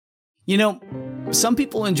You know, some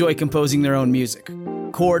people enjoy composing their own music,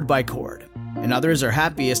 chord by chord, and others are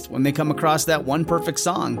happiest when they come across that one perfect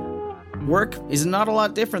song. Work is not a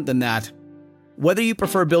lot different than that. Whether you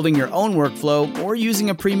prefer building your own workflow or using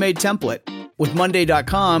a pre-made template, with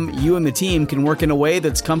Monday.com, you and the team can work in a way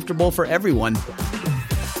that's comfortable for everyone.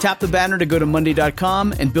 Tap the banner to go to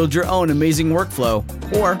Monday.com and build your own amazing workflow,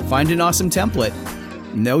 or find an awesome template.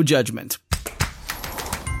 No judgment.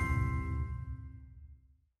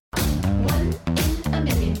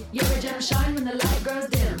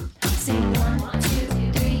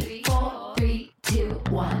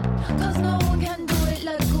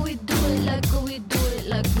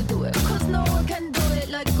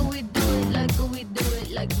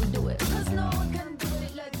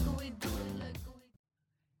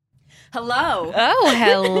 Hello. Oh,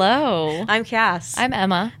 hello. I'm Cass. I'm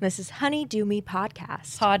Emma. This is Honey Do Me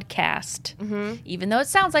Podcast. Even though it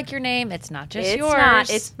sounds like your name, it's not just yours. It's not.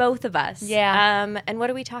 It's both of us. Yeah. And what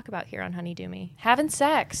do we talk about here on Honey Do Me? Having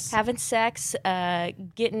sex. Having sex,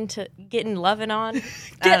 getting loving on.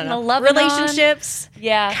 Getting the loving relationships. on.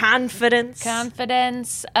 Yeah. Confidence.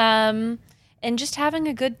 And just having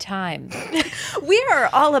a good time. We are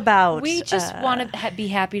all about. We just want to be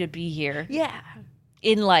happy to be here. Yeah.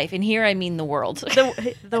 In life. And here I mean the world.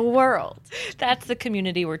 The world. That's the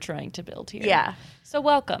community we're trying to build here. Yeah. So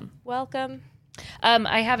welcome. Welcome.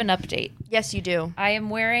 I have an update. Yes, you do. I am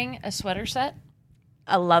wearing a sweater set.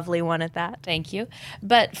 A lovely one at that. Thank you.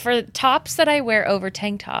 But for tops that I wear over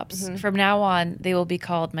tank tops, from now on, they will be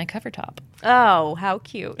called my cover top. Oh, how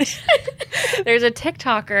cute. There's a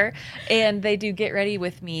TikToker, and they do get ready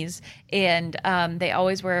with me's, and they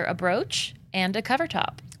always wear a brooch and a cover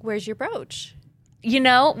top. Where's your brooch? You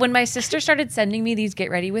know, when my sister started sending me these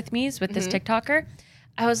get ready with me's with this TikToker,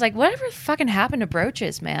 I was like, whatever fucking happened to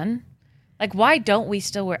brooches, man? Like, why don't we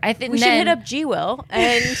still wear? I think we should hit up G-Will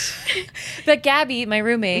and. But Gabby, my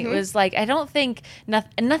roommate, was like, I don't think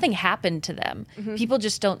nothing happened to them. People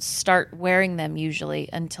just don't start wearing them usually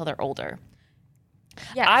until they're older.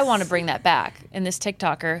 Yes. I want to bring that back. And this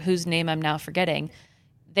TikToker, whose name I'm now forgetting,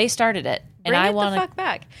 they started it, and I want to the fuck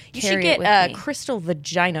back. You should get a crystal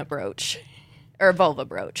vagina brooch. Or vulva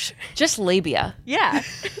brooch. Just labia. Yeah.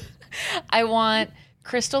 I want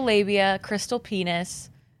crystal labia, crystal penis.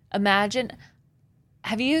 Imagine,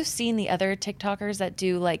 have you seen the other TikTokers that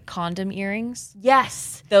do like condom earrings?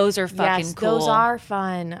 Yes. Those are fucking cool. Those are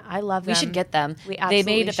fun. I love them. We should get them. They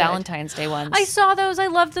made a Valentine's Day ones. I saw those. I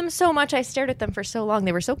loved them so much. I stared at them for so long.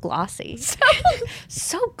 They were so glossy.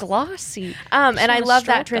 So glossy. And I love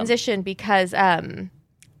that transition because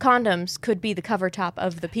condoms could be the cover top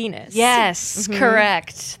of the penis. Yes,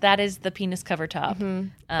 correct. That is the penis cover top.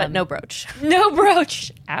 But no brooch. No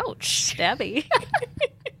brooch. Ouch. Stabby.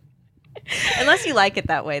 Unless you like it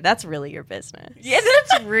that way. That's really your business. Yeah,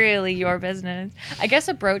 that's really your business. I guess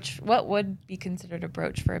a brooch, what would be considered a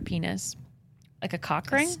brooch for a penis? Like a cock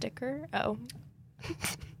ring? A sticker? Oh.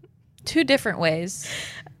 Two different ways.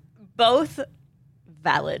 Both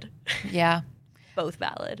valid. Yeah. Both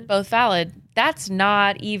valid. Both valid. That's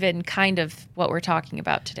not even kind of what we're talking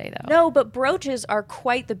about today, though. No, but brooches are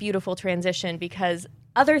quite the beautiful transition because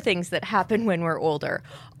other things that happen when we're older,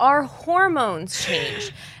 our hormones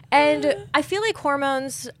change. And I feel like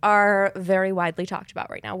hormones are very widely talked about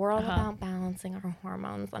right now. We're all about balancing our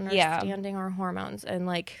hormones, understanding our hormones, and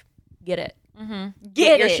like, get it.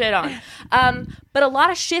 Get your shit on. But a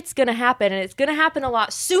lot of shit's going to happen, and it's going to happen a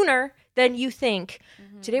lot sooner than you think.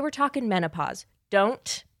 Today we're talking menopause.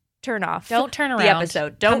 Don't turn off. Don't turn around. The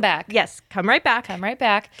episode. Don't come back. Yes, come right back. Come right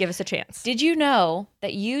back. Give us a chance. Did you know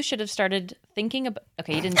that you should have started thinking about?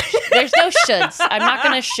 Okay, you didn't. There's no shoulds. I'm not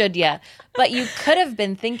going to should you, but you could have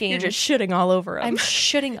been thinking. You're just shitting all over them. I'm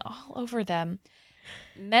shitting all over them.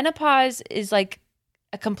 Menopause is like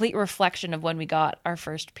a complete reflection of when we got our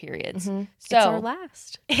first periods. So it's our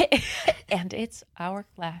last, and it's our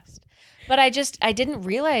last. But I didn't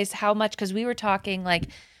realize how much, because we were talking like,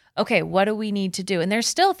 okay, what do we need to do? And there's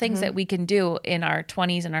still things that we can do in our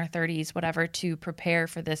 20s and our 30s, whatever, to prepare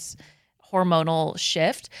for this hormonal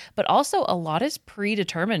shift. But also a lot is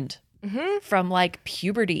predetermined from like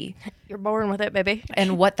puberty. You're born with it, baby.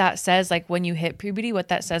 And what that says, like when you hit puberty, what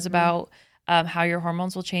that says about how your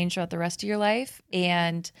hormones will change throughout the rest of your life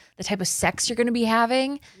and the type of sex you're going to be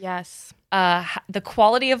having. Yes. The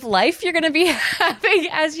quality of life you're going to be having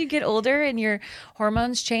as you get older and your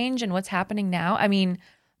hormones change and what's happening now. I mean,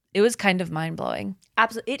 it was kind of mind-blowing.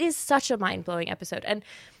 Absolutely. It is such a mind-blowing episode. And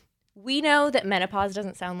we know that menopause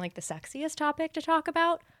doesn't sound like the sexiest topic to talk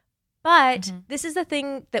about, But this is the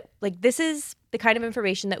thing that, like, this is the kind of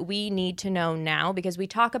information that we need to know now, because we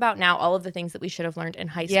talk about now all of the things that we should have learned in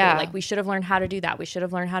high school. Yeah. Like, we should have learned how to do that. We should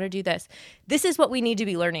have learned how to do this. This is what we need to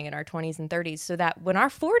be learning in our 20s and 30s so that when our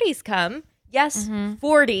 40s come, yes,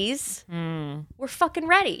 40s, we're fucking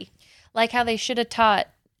ready. Like how they should have taught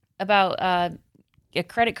about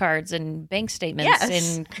credit cards and bank statements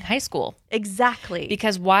in high school. Exactly.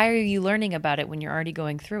 Because why are you learning about it when you're already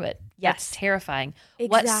going through it? Yes. That's terrifying. Exactly.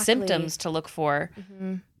 What symptoms to look for?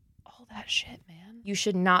 All that shit, man. You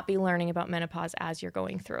should not be learning about menopause as you're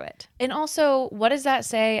going through it. And also, what does that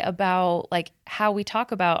say about like how we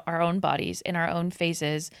talk about our own bodies in our own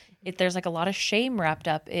phases? There's like a lot of shame wrapped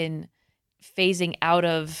up in phasing out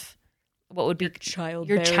of what would be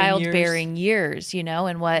your childbearing years, you know,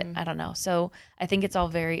 and what, I don't know. So I think it's all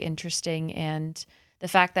very interesting. And the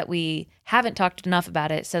fact that we haven't talked enough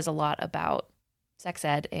about it says a lot about sex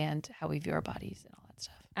ed and how we view our bodies and all that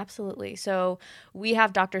stuff. Absolutely. So we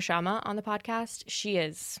have Dr. Shama on the podcast. She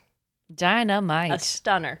is Dynamite. a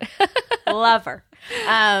stunner. Love her.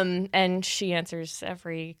 And she answers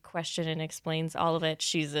every question and explains all of it.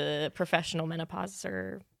 She's a professional menopause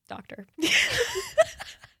doctor.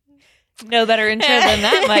 No better intro than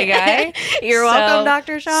that, my guy. You're welcome,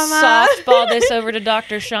 Dr. Shama. Softball this over to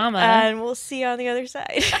Dr. Shama. And we'll see you on the other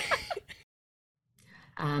side.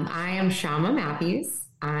 I am Shama Matthews.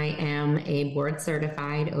 I am a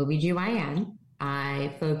board-certified OBGYN.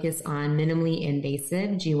 I focus on minimally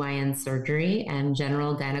invasive GYN surgery and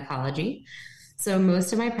general gynecology. So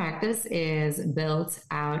most of my practice is built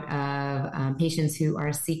out of patients who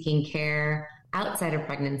are seeking care outside of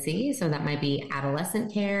pregnancy. So that might be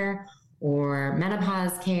adolescent care or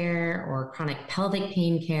menopause care or chronic pelvic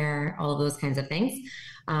pain care, all of those kinds of things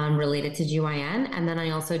related to GYN. And then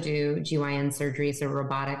I also do GYN surgery, so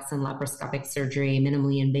robotics and laparoscopic surgery,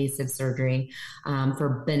 minimally invasive surgery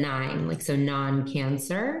for benign, like so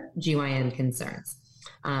non-cancer GYN concerns.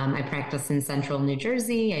 I practice in central New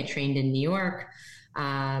Jersey. I trained in New York.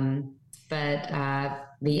 But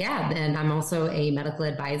yeah, and I'm also a medical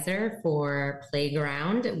advisor for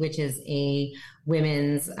Playground, which is a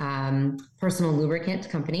women's personal lubricant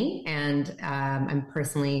company. And I'm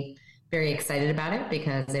personally very excited about it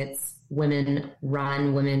because it's women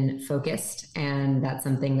run, women focused. And that's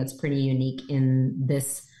something that's pretty unique in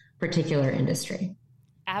this particular industry.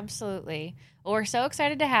 Absolutely. Well, we're so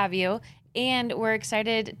excited to have you. And we're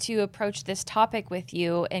excited to approach this topic with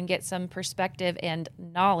you and get some perspective and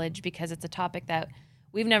knowledge because it's a topic that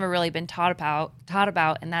we've never really been taught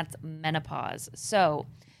about, and that's menopause. So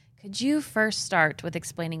could you first start with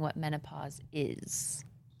explaining what menopause is?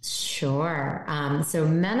 Sure. So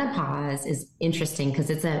menopause is interesting because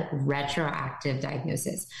it's a retroactive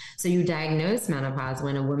diagnosis. So you diagnose menopause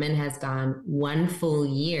when a woman has gone 1 full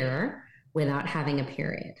year without having a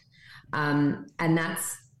period. And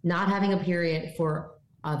that's not having a period for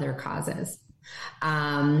other causes.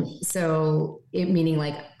 So it meaning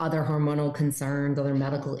like other hormonal concerns, other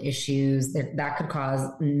medical issues that could cause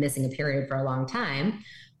missing a period for a long time.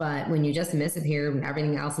 But when you just miss a period when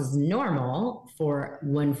everything else is normal for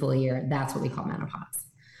 1 full year, that's what we call menopause.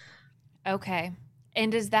 Okay.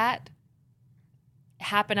 And does that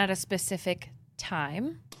happen at a specific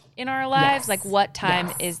time in our lives? Yes. Like what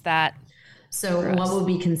time is that? So what would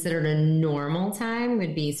be considered a normal time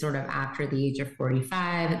would be sort of after the age of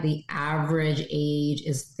 45. The average age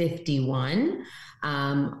is 51,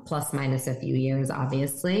 plus minus a few years,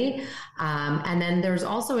 obviously. And then there's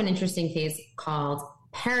also an interesting phase called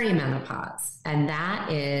perimenopause. And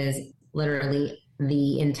that is literally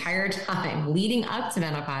the entire time leading up to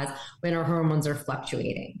menopause when our hormones are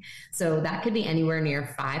fluctuating. So that could be anywhere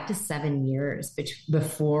near 5 to 7 years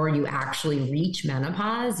before you actually reach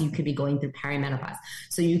menopause. You could be going through perimenopause.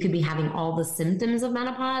 So you could be having all the symptoms of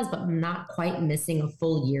menopause, but not quite missing a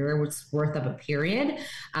full year worth of a period.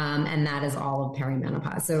 And that is all of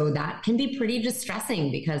perimenopause. So that can be pretty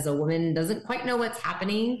distressing because a woman doesn't quite know what's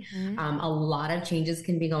happening. A lot of changes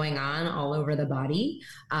can be going on all over the body.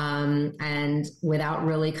 And without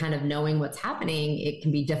really kind of knowing what's happening, it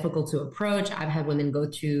can be difficult to approach. I've had women go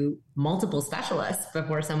to multiple specialists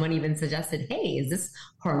before someone even suggested, hey, is this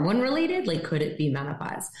hormone related? Like, could it be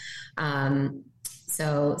menopause?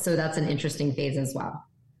 So that's an interesting phase as well.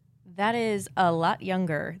 That is a lot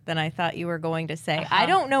younger than I thought you were going to say. I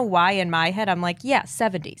don't know why in my head I'm like, yeah,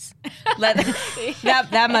 70s.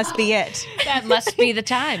 That must be it. That must be the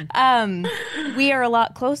time. We are a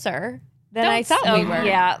lot closer than I thought we were.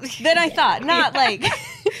 Yeah. Than I thought. Not like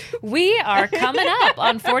we are coming up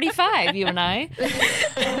on 45, you and I.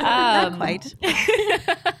 Not quite.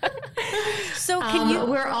 So can you?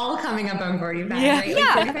 We're all coming up on 45, right?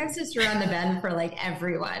 Like 45 is just around the bend for like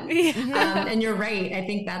everyone. And you're right. I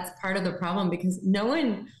think that's part of the problem because no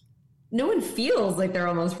one feels like they're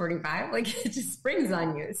almost 45. Like it just springs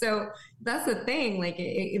on you. So that's the thing. Like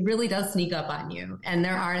it really does sneak up on you. And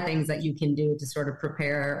there are things that you can do to sort of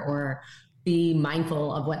prepare or be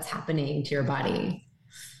mindful of what's happening to your body.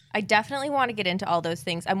 I definitely want to get into all those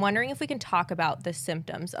things. I'm wondering if we can talk about the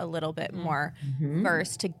symptoms a little bit more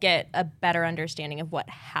first to get a better understanding of what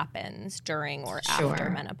happens during or after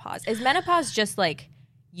menopause. Is menopause just like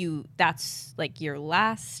that's like your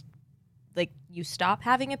last, like you stop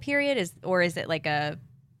having a period? Or is it like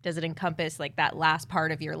does it encompass like that last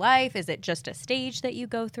part of your life? Is it just a stage that you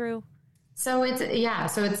go through? So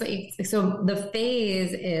so the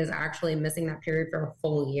phase is actually missing that period for a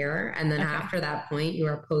full year. And then after that point, you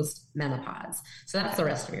are post menopause. So that's the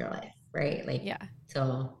rest of your life, right? Like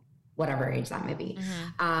till whatever age that may be.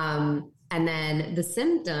 And then the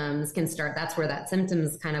symptoms can start, that's where that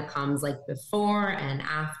symptoms kind of comes like before and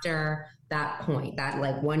after that point, that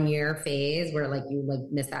like 1 year phase where like you like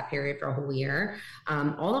miss that period for a whole year.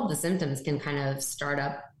 All of the symptoms can kind of start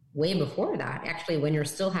up way before that. Actually, when you're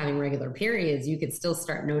still having regular periods, you could still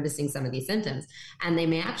start noticing some of these symptoms, and they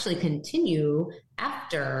may actually continue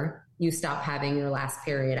after you stop having your last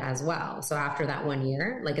period as well. So after that 1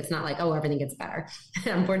 year, like it's not like, oh, everything gets better.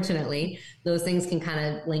 Unfortunately, those things can kind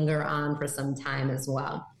of linger on for some time as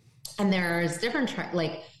well. And there's different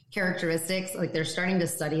characteristics, like they're starting to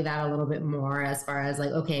study that a little bit more as far as like,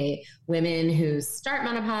 okay, women who start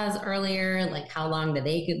menopause earlier, like how long do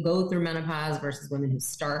they go through menopause versus women who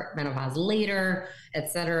start menopause later,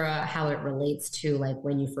 et cetera, how it relates to like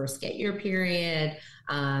when you first get your period,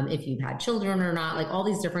 if you've had children or not, like all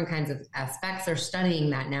these different kinds of aspects. They're studying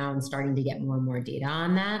that now and starting to get more and more data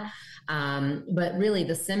on that. But really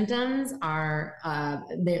the symptoms are,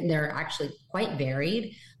 they're actually quite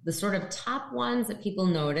varied. The sort of top ones that people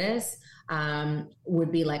notice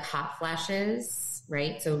would be like hot flashes,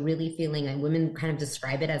 right? So really feeling like women kind of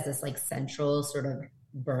describe it as this like central sort of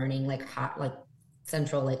burning, like hot, like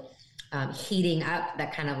central, like heating up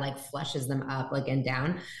that kind of like flushes them up like and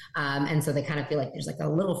down. And so they kind of feel like there's like a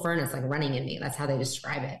little furnace like running in me. That's how they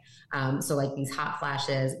describe it. So like these hot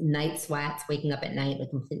flashes, night sweats, waking up at night, like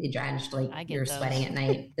completely drenched, like you're sweating at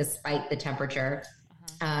night despite the temperature.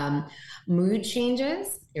 Mood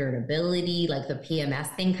changes, irritability, like the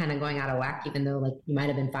PMS thing kind of going out of whack, even though like you might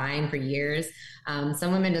have been fine for years.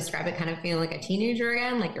 Some women describe it kind of feeling like a teenager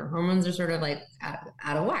again, like your hormones are sort of like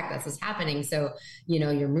out of whack. That's what's happening. So, you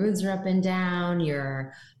know, your moods are up and down,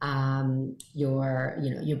 your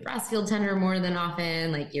breasts feel tender more than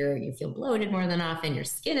often, like you feel bloated more than often, your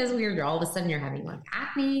skin is weird. All of a sudden you're having like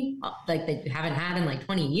acne, like that you haven't had in like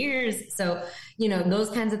 20 years. So, you know,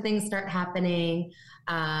 those kinds of things start happening.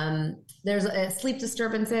 There's sleep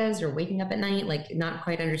disturbances. You're waking up at night, like not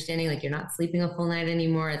quite understanding, like you're not sleeping a full night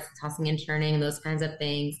anymore. It's tossing and turning and those kinds of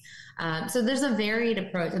things. So there's a varied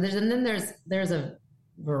approach. And then there's a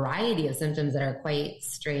variety of symptoms that are quite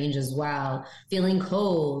strange as well. Feeling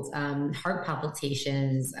cold, heart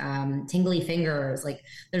palpitations, tingly fingers, like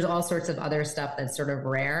there's all sorts of other stuff that's sort of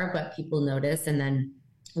rare, but people notice. And then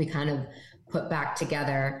we kind of put back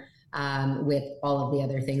together with all of the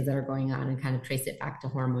other things that are going on and kind of trace it back to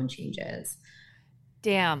hormone changes.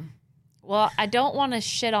 Damn. Well, I don't want to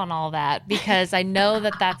shit on all that because I know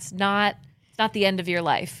that it's not the end of your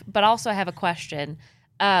life, but also I have a question.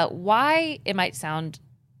 Why, it might sound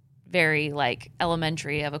very like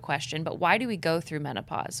elementary of a question, but why do we go through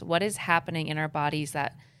menopause? What is happening in our bodies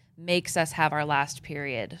that makes us have our last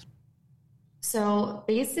period? So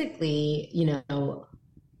basically, you know,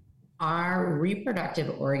 our reproductive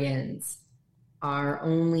organs are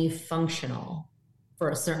only functional for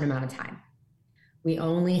a certain amount of time. We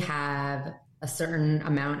only have a certain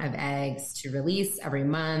amount of eggs to release every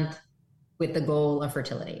month with the goal of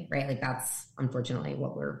fertility, right? Like that's unfortunately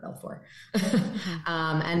what we're built for.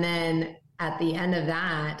 And then at the end of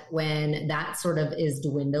that, when that sort of is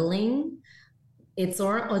dwindling, it's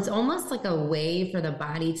almost like a way for the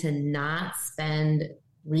body to not spend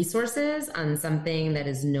resources on something that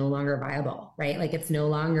is no longer viable, right? Like it's no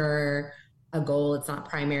longer a goal. It's not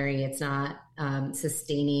primary. It's not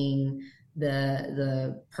sustaining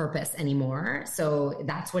the purpose anymore. So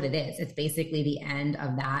that's what it is. It's basically the end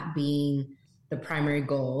of that being the primary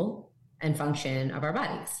goal and function of our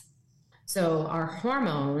bodies. So our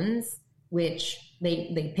hormones, which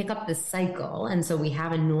they pick up this cycle. And so we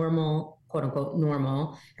have a normal, quote unquote,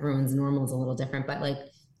 normal, everyone's normal is a little different, but like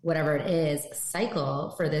whatever it is,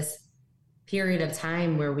 cycle for this period of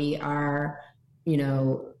time where we are, you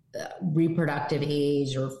know, reproductive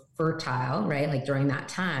age or fertile, right? Like during that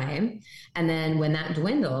time. And then when that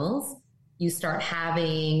dwindles, you start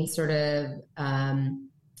having sort of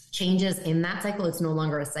changes in that cycle. It's no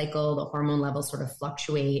longer a cycle. The hormone levels sort of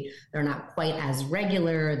fluctuate. They're not quite as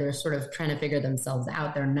regular. They're sort of trying to figure themselves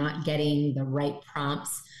out. They're not getting the right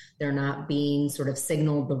prompts. They're not being sort of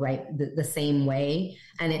signaled the same way.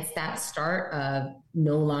 And it's that start of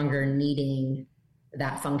no longer needing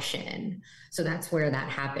that function. So that's where that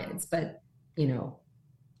happens. But, you know,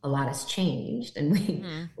 a lot has changed, and we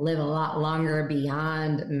live a lot longer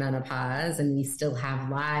beyond menopause, and we still have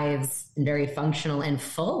lives, and very functional and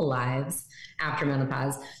full lives after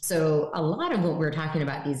menopause. So a lot of what we're talking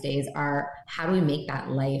about these days are how do we make that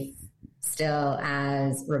life still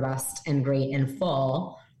as robust and great and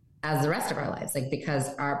full as the rest of our lives? Like,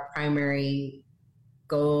 because our primary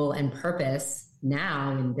goal and purpose now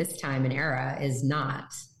in this time and era is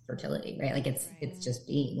not fertility, right? Like it's just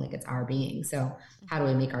being, like it's our being. So how do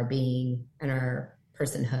we make our being and our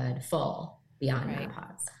personhood full beyond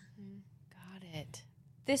menopause? Got it.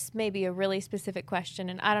 This may be a really specific question,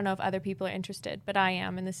 and I don't know if other people are interested, but I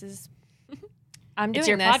am, and this is I'm doing it's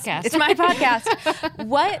your this. podcast. It's my podcast.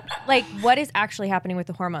 What is actually happening with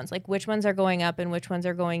the hormones? Like, which ones are going up and which ones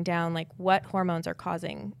are going down? Like, what hormones are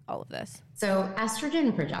causing all of this? So estrogen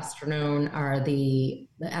and progesterone are the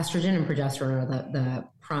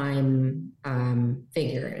prime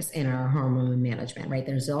figures in our hormone management, right?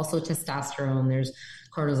 There's also testosterone, there's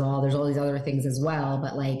cortisol, there's all these other things as well.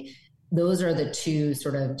 But like, those are the two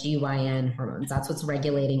sort of GYN hormones. That's what's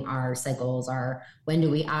regulating our cycles. When do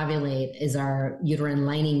we ovulate? Is our uterine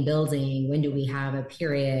lining building? When do we have a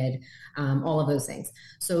period? All of those things.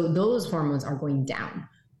 So those hormones are going down,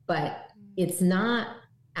 but it's not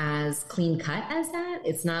as clean cut as that.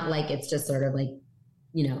 It's not like it's just sort of like,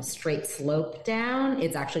 you know, straight slope down.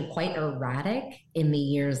 It's actually quite erratic in the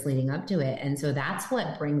years leading up to it. And so that's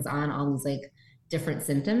what brings on all these like different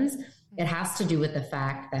symptoms. It has to do with the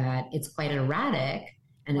fact that it's quite erratic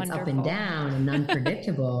and it's up and down and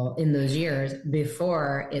unpredictable in those years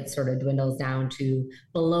before it sort of dwindles down to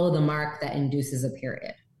below the mark that induces a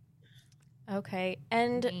period. Okay.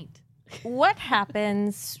 And what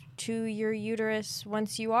happens to your uterus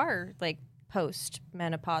once you are like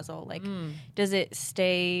post-menopausal? Like, does it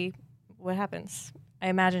stay? What happens? I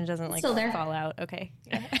imagine it doesn't like fall out. Okay.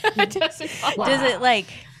 It doesn't fall out. Does it like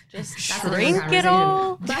just shrink it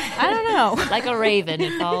all? I don't know. Like a raven,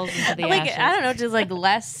 it falls into the ashes. I don't know. Does like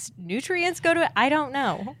less nutrients go to it? I don't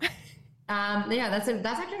know. Yeah, that's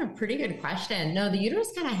actually a pretty good question. No, the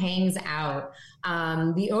uterus kind of hangs out.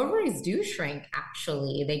 The ovaries do shrink,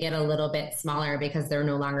 actually. They get a little bit smaller because they're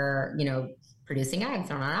no longer, you know, producing eggs.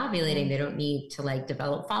 They're not ovulating. They don't need to like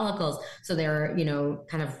develop follicles. So they're, you know,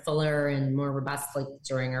 kind of fuller and more robust like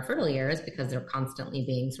during our fertile years because they're constantly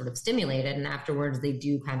being sort of stimulated. And afterwards they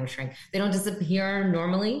do kind of shrink. They don't disappear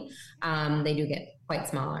normally. They do get quite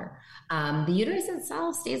smaller. The uterus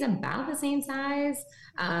itself stays about the same size,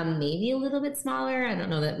 maybe a little bit smaller. I don't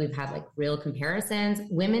know that we've had like real comparisons.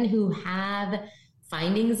 Women who have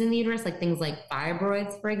findings in the uterus, like things like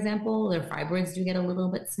fibroids, for example, their fibroids do get a little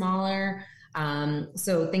bit smaller.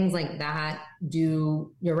 So things like that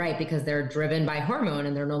you're right, because they're driven by hormone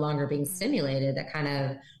and they're no longer being stimulated, that kind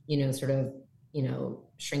of, you know, sort of, you know,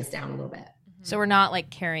 shrinks down a little bit. So we're not like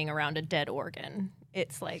carrying around a dead organ.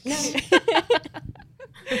 It's like...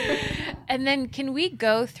 And then can we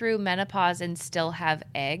go through menopause and still have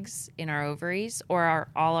eggs in our ovaries, or are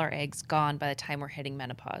all our eggs gone by the time we're hitting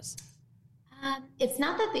menopause? It's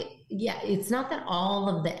not that all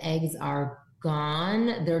of the eggs are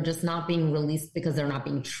gone. They're just not being released because they're not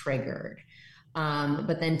being triggered.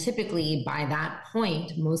 But then typically by that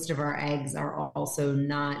point, most of our eggs are also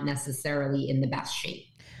not necessarily in the best shape.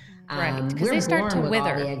 Right, because they start to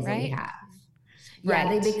wither, all the eggs right? that we have. Yeah,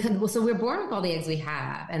 right. they could. Well, so we're born with all the eggs we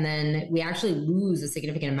have, and then we actually lose a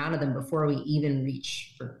significant amount of them before we even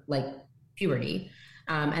reach like puberty.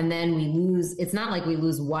 And then we lose, it's not like we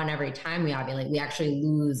lose one every time we ovulate. We actually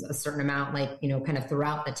lose a certain amount, like, you know, kind of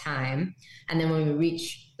throughout the time. And then when we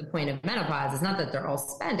reach the point of menopause, it's not that they're all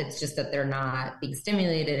spent. It's just that they're not being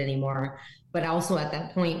stimulated anymore. But also at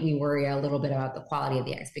that point, we worry a little bit about the quality of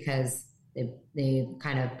the eggs because they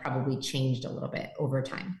kind of probably changed a little bit over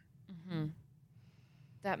time. Mm-hmm.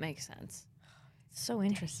 That makes sense. So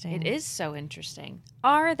interesting. It is so interesting.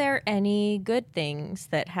 Are there any good things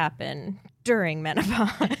that happen during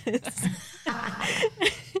menopause?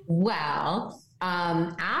 Well,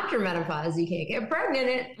 After menopause, you can't get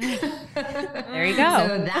pregnant. There you go.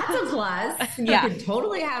 So that's a plus. You Yeah. can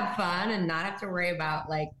totally have fun and not have to worry about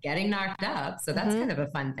like getting knocked up. So that's kind of a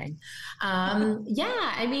fun thing.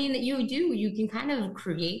 Yeah, I mean, you can kind of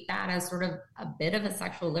create that as sort of a bit of a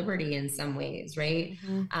sexual liberty in some ways, right?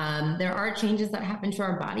 There are changes that happen to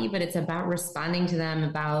our body, but it's about responding to them,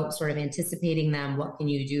 about sort of anticipating them. What can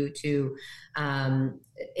you do to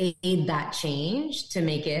aid that change to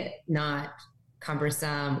make it not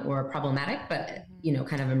cumbersome or problematic, but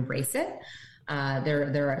kind of embrace it.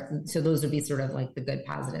 So those would be sort of like the good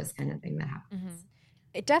positives kind of thing that happens.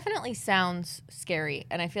 It definitely sounds scary,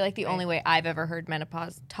 and I feel like the only way I've ever heard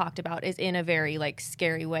menopause talked about is in a very like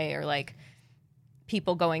scary way, or like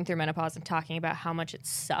people going through menopause and talking about how much it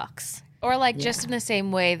sucks. Or like just in the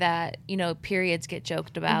same way that, periods get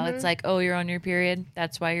joked about. It's like, oh, you're on your period.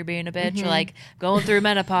 That's why you're being a bitch. Or like going through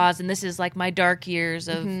menopause. And this is like my dark years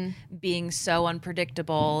of being so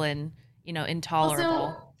unpredictable and, intolerable.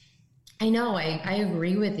 Also, I know, I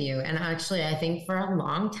agree with you. And actually, I think for a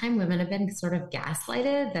long time, women have been sort of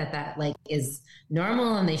gaslighted that like is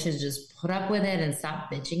normal and they should just put up with it and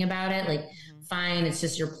stop bitching about it. Like, fine, it's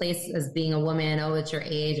just your place as being a woman. Oh, it's your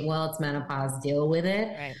age. Well, it's menopause. Deal with it.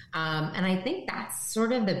 Right. And I think that's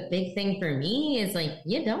sort of the big thing for me is like,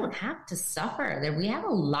 you don't have to suffer. We have a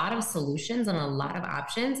lot of solutions and a lot of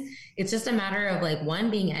options. It's just a matter of like, one,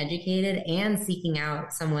 being educated and seeking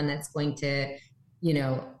out someone that's going to,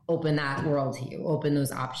 open that world to you, open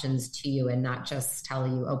those options to you, and not just tell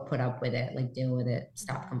you, oh, put up with it, like deal with it,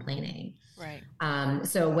 stop complaining. Right.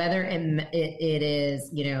 So whether it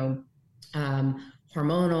is,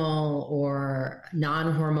 hormonal or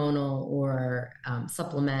non-hormonal or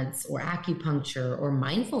supplements or acupuncture or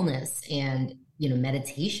mindfulness and,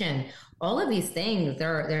 meditation, all of these things,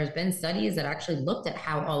 there's been studies that actually looked at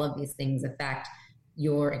how all of these things affect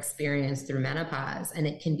your experience through menopause. And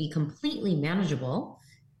it can be completely manageable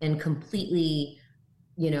and completely,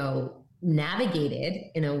 navigated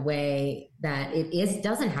in a way that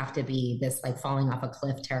doesn't have to be this like falling off a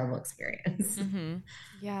cliff, terrible experience.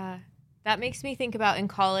 Yeah. That makes me think about in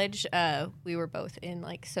college, we were both in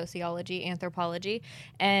like sociology, anthropology,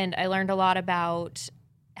 and I learned a lot about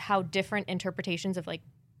how different interpretations of like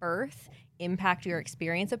birth impact your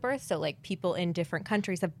experience of birth. So like people in different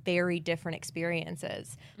countries have very different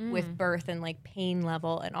experiences with birth and like pain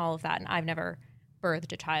level and all of that. And I've never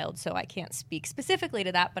birthed a child, so I can't speak specifically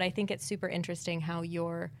to that, but I think it's super interesting how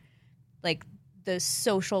your like the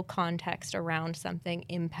social context around something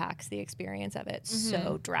impacts the experience of it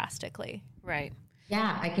so drastically. Right.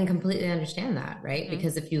 Yeah, I can completely understand that, right?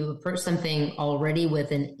 Because if you approach something already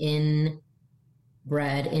with an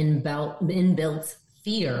inbuilt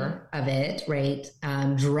fear of it, right?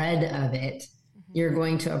 Dread of it, you're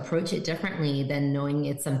going to approach it differently than knowing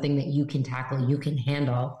it's something that you can tackle, you can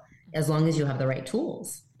handle, as long as you have the right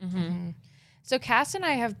tools. So Cass and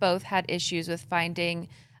I have both had issues with finding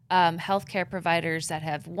healthcare providers that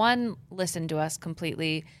have, one, listened to us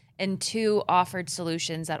completely, and two, offered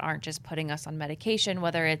solutions that aren't just putting us on medication,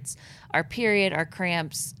 whether it's our period, our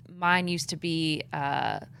cramps. Mine used to be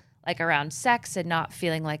like around sex and not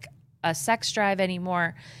feeling like a sex drive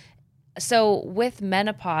anymore. So with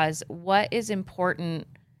menopause, what is important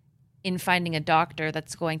in finding a doctor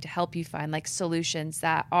that's going to help you find like solutions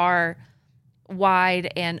that are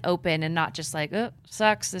wide and open and not just like, oh,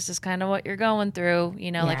 sucks, this is kind of what you're going through,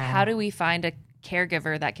 like how do we find a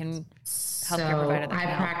caregiver that can healthcare provider that I can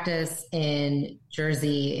help? practice in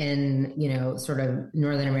Jersey in, sort of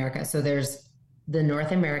Northern America. So there's the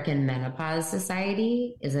North American Menopause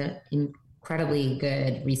Society is an incredibly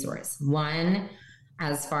good resource. One,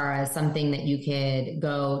 as far as something that you could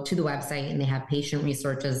go to the website and they have patient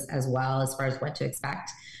resources as well as far as what to expect.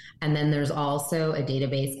 And then there's also a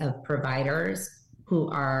database of providers who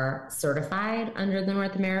are certified under the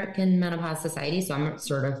North American Menopause Society. So I'm a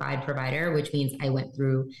certified provider, which means I went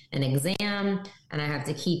through an exam and I have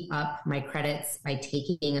to keep up my credits by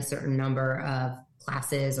taking a certain number of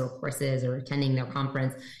classes or courses or attending their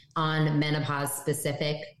conference on menopause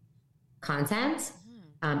specific content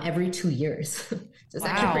every 2 years. So it's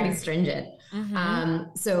actually pretty stringent.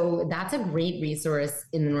 So that's a great resource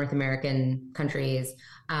in the North American countries.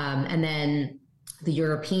 And then the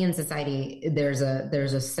European Society, there's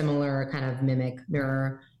a similar kind of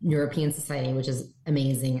mirror European Society, which is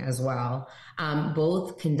amazing as well.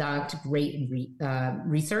 Both conduct great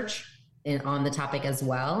research on the topic as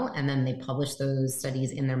well. And then they publish those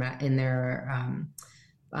studies in their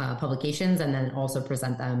publications, and then also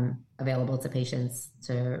present them available to patients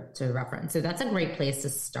to reference. So that's a great place to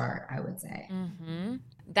start, I would say.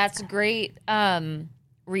 That's a great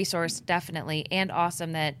resource, definitely, and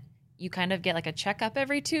awesome that you kind of get like a checkup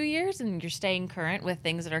every 2 years and you're staying current with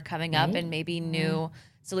things that are coming up and maybe new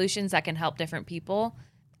solutions that can help different people.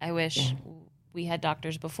 I wish we had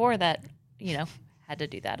doctors before that, had to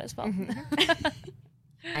do that as well.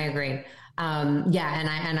 I agree.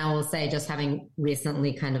 And I will say, just having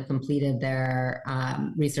recently kind of completed their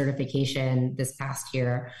recertification this past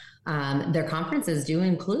year, their conferences do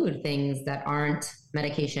include things that aren't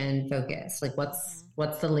medication focused. Like what's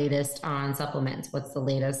the latest on supplements? What's the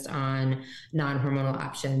latest on non-hormonal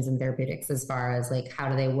options and therapeutics as far as like how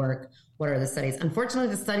do they work? What are the studies? Unfortunately,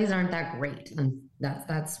 the studies aren't that great. And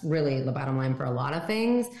that's really the bottom line for a lot of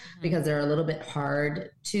things because they're a little bit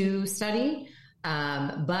hard to study.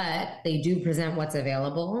 But they do present what's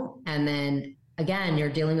available. And then again, you're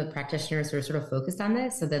dealing with practitioners who are sort of focused on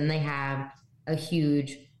this. So then they have a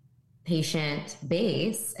huge patient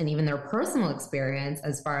base and even their personal experience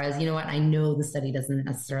as far as, I know the study doesn't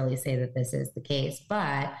necessarily say that this is the case,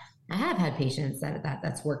 but I have had patients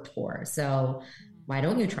that's worked for. So why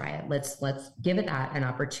don't you try it? Let's give it an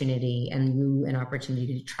opportunity and you an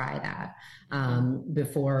opportunity to try that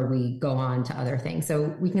before we go on to other things.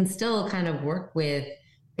 So we can still kind of work with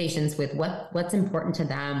patients with what's important to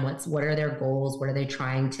them, what are their goals, what are they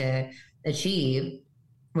trying to achieve,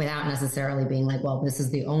 without necessarily being like, well, this is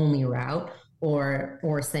the only route,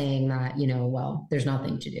 or saying that well, there's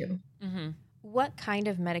nothing to do. Mm-hmm. What kind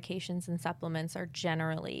of medications and supplements are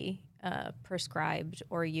generally prescribed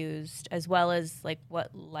or used, as well as like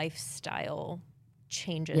what lifestyle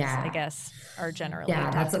changes, I guess, are generally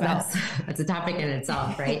talked about? That's a topic in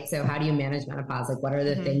itself, right? So how do you manage menopause? Like what are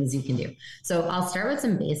the things you can do? So I'll start with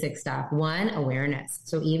some basic stuff. One, awareness.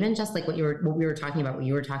 So even just like what you were talking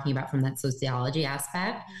about from that sociology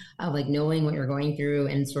aspect of like knowing what you're going through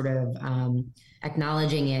and sort of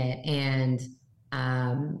acknowledging it and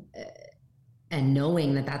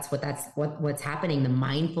knowing that's what's happening, the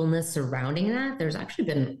mindfulness surrounding that. There's actually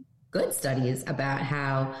been good studies about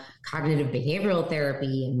how cognitive behavioral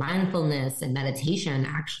therapy and mindfulness and meditation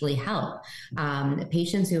actually help.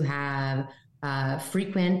 Patients who have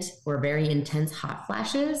frequent or very intense hot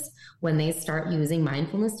flashes, when they start using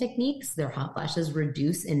mindfulness techniques, their hot flashes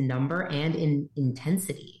reduce in number and in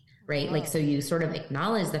intensity, right? Like, so you sort of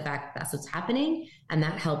acknowledge the fact that that's what's happening, and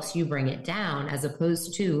that helps you bring it down, as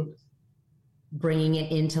opposed to bringing it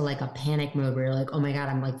into like a panic mode where you're like, oh my God,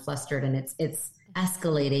 I'm like flustered, and it's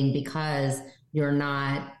escalating because you're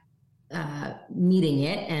not meeting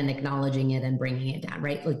it and acknowledging it and bringing it down,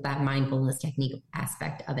 right? Like that mindfulness technique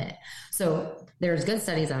aspect of it. So there's good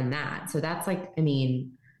studies on that. So that's like,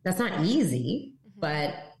 that's not easy,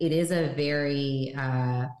 but it is a very,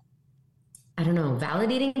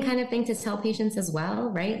 validating kind of thing to tell patients as well,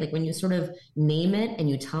 right? Like when you sort of name it and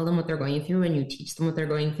you tell them what they're going through and you teach them what they're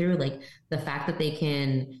going through, like the fact that they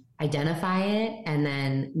can identify it and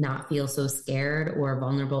then not feel so scared or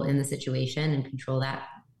vulnerable in the situation and control that,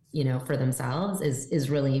 for themselves is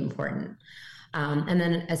really important. And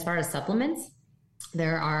then as far as supplements,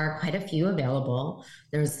 there are quite a few available.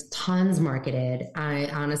 There's tons marketed.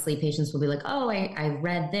 Honestly, patients will be like, oh, I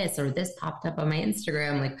read this or this popped up on my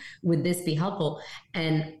Instagram. Like, would this be helpful?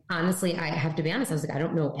 And honestly, I have to be honest. I was like, I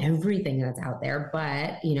don't know everything that's out there,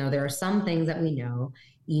 but there are some things that we know: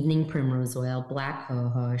 evening primrose oil, black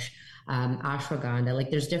cohosh, ashwagandha.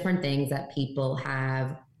 Like there's different things that people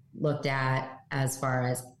have looked at as far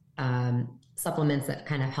as supplements that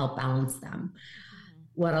kind of help balance them.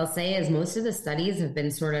 What I'll say is most of the studies have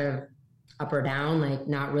been sort of up or down, like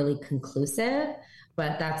not really conclusive,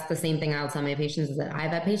 but that's the same thing I'll tell my patients, is that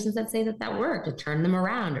I've had patients that say that worked, it turned them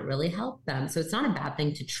around, it really helped them. So it's not a bad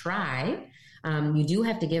thing to try. You do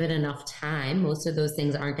have to give it enough time. Most of those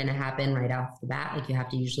things aren't going to happen right off the bat. Like you have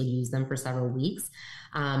to usually use them for several weeks.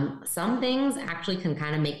 Some things actually can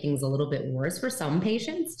kind of make things a little bit worse for some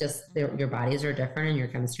patients. Just your bodies are different and your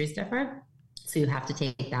chemistry is different. So you have to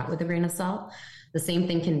take that with a grain of salt. The same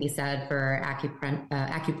thing can be said for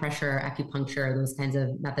acupressure, acupuncture, those kinds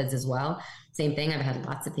of methods as well. Same thing. I've had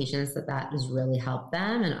lots of patients that has really helped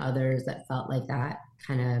them, and others that felt like that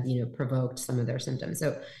kind of, provoked some of their symptoms.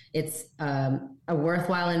 So it's a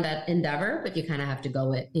worthwhile endeavor, but you kind of have to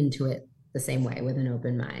go into it the same way, with an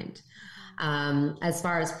open mind. As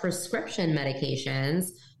far as prescription medications,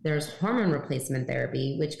 there's hormone replacement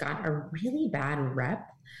therapy, which got a really bad rep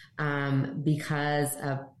because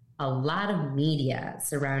of a lot of media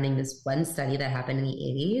surrounding this one study that happened in the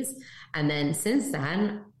 80s. And then since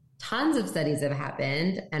then, tons of studies have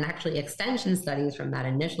happened, and actually extension studies from that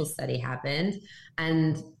initial study happened.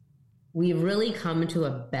 And we've really come to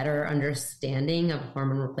a better understanding of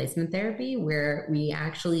hormone replacement therapy, where we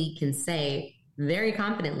actually can say very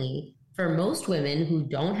confidently, for most women who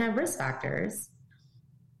don't have risk factors,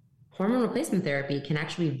 hormone replacement therapy can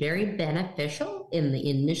actually be very beneficial in the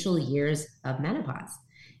initial years of menopause.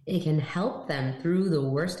 It can help them through the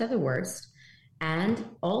worst of the worst and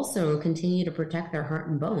also continue to protect their heart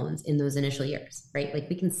and bones in those initial years, right? Like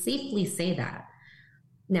we can safely say that.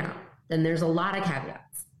 Now, then there's a lot of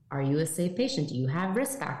caveats. Are you a safe patient? Do you have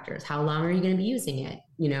risk factors? How long are you going to be using it?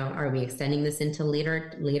 You know, are we extending this into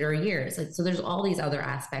later years? Like, so there's all these other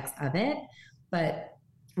aspects of it, but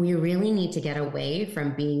we really need to get away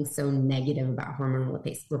from being so negative about hormone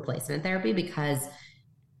replacement therapy, because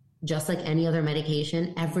just like any other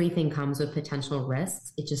medication, everything comes with potential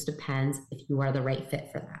risks. It just depends if you are the right fit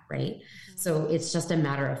for that, right? Mm-hmm. So it's just a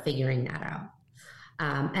matter of figuring that out.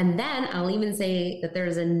 And then I'll even say that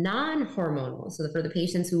there's a non-hormonal. So for the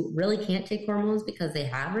patients who really can't take hormones because they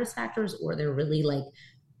have risk factors or they're really like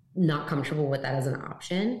not comfortable with that as an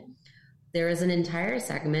option, there is an entire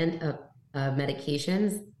segment of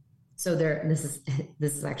medications. So this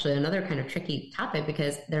is actually another kind of tricky topic,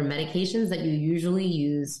 because there are medications that you usually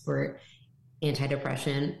use for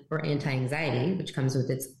antidepressant or anti-anxiety, which comes with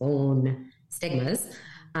its own stigmas.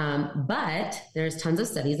 But there's tons of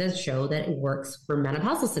studies that show that it works for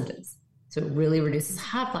menopausal symptoms. So it really reduces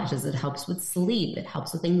hot flashes. It helps with sleep. It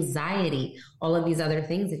helps with anxiety, all of these other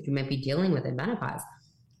things that you might be dealing with in menopause.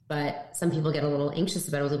 But some people get a little anxious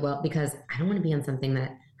about it as well, because I don't want to be on something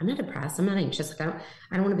that I'm not depressed. I'm not anxious. Like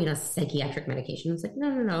I don't want to be on a psychiatric medication. It's like, no.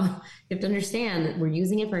 You have to understand that we're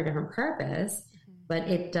using it for a different purpose, but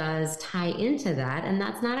it does tie into that. And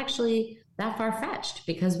that's not actually that far-fetched,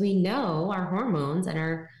 because we know our hormones and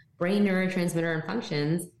our brain neurotransmitter and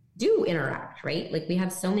functions do interact, right? Like we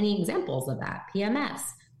have so many examples of that. PMS,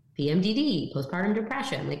 PMDD, postpartum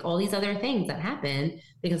depression, like all these other things that happen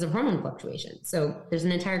because of hormone fluctuations. So there's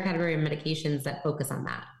an entire category of medications that focus on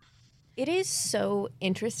that. It is so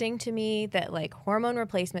interesting to me that like hormone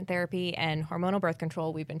replacement therapy and hormonal birth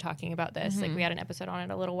control, we've been talking about this, like we had an episode on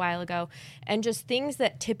it a little while ago, and just things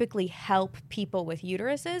that typically help people with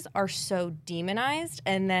uteruses are so demonized.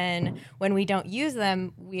 And then when we don't use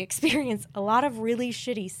them, we experience a lot of really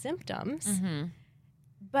shitty symptoms. Mm-hmm.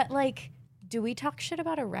 But like, do we talk shit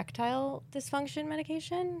about erectile dysfunction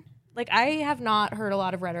medication? Like, I have not heard a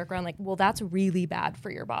lot of rhetoric around, like, well, that's really bad for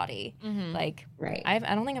your body. Mm-hmm. Like, right. I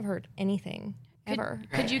don't think I've heard anything ever.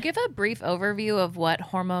 Could you give a brief overview of what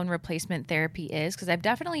hormone replacement therapy is? Because I've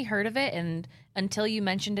definitely heard of it, and until you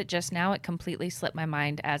mentioned it just now, it completely slipped my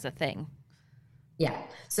mind as a thing. Yeah.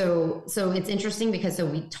 So it's interesting because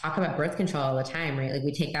we talk about birth control all the time, right? Like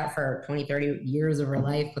we take that for 20, 30 years of our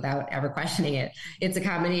life without ever questioning it. It's a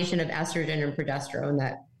combination of estrogen and progesterone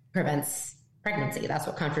that prevents pregnancy. That's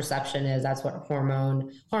what contraception is. That's what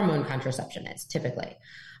hormone contraception is typically.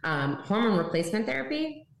 Hormone replacement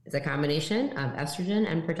therapy is a combination of estrogen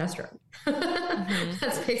and progesterone. Mm-hmm.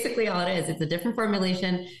 That's basically all it is. It's a different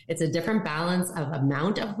formulation. It's a different balance of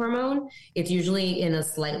amount of hormone. It's usually in a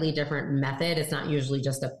slightly different method. It's not usually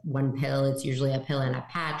just one pill. It's usually a pill and a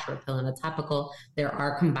patch or a pill and a topical. There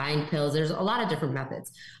are combined pills. There's a lot of different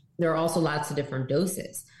methods. There are also lots of different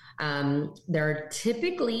doses. There are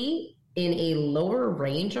typically in a lower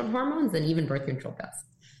range of hormones than even birth control pills.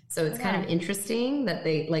 So it's kind of interesting that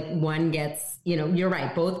they like one gets, you're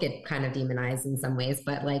right, both get kind of demonized in some ways,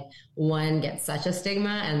 but like one gets such a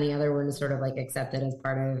stigma and the other one is sort of like accepted as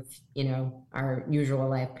part of, our usual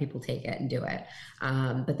life. People take it and do it.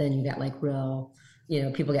 But then you get like real,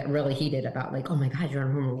 people get really heated about like, oh my God, you're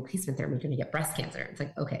on hormone replacement therapy, you're going to get breast cancer. It's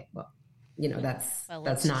like, okay, well, that's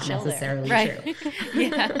not necessarily true.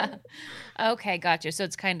 Yeah. Okay, gotcha. So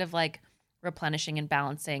it's kind of like replenishing and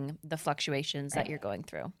balancing the fluctuations that you're going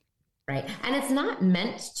through. Right. And it's not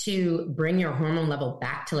meant to bring your hormone level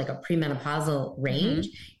back to like a premenopausal range.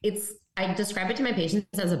 Mm-hmm. I describe it to my patients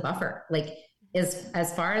as a buffer. Like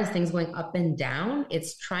as far as things going up and down,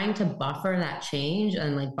 it's trying to buffer that change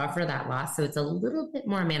and like buffer that loss. So it's a little bit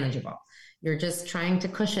more manageable. You're just trying to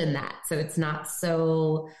cushion that. So it's not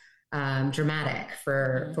so dramatic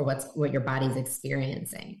for what your body's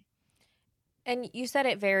experiencing. And you said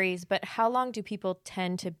it varies, but how long do people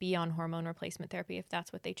tend to be on hormone replacement therapy if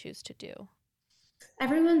that's what they choose to do?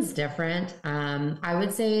 Everyone's different. I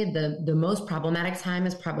would say the most problematic time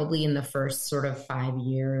is probably in the first sort of 5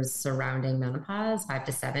 years surrounding menopause. 5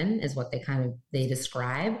 to 7 is what they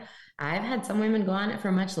describe. I've had some women go on it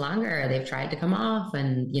for much longer. They've tried to come off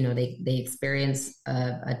and, they experience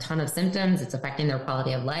a ton of symptoms. It's affecting their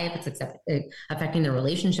quality of life. It's affecting their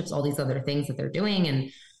relationships, all these other things that they're doing.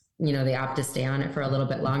 And, they opt to stay on it for a little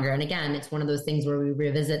bit longer. And again, it's one of those things where we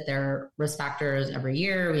revisit their risk factors every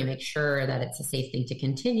year. We make sure that it's a safe thing to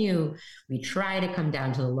continue. We try to come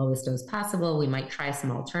down to the lowest dose possible. We might try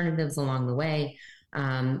some alternatives along the way.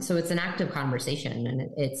 So it's an active conversation, and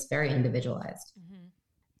it's very individualized.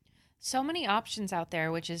 So many options out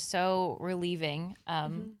there, which is so relieving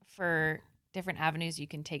for different avenues you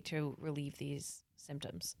can take to relieve these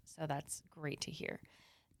symptoms. So that's great to hear.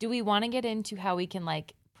 Do we want to get into how we can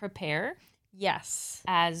like prepare? Yes.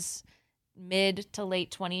 As mid to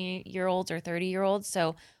late 20-year-olds or 30-year-olds.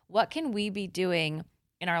 So what can we be doing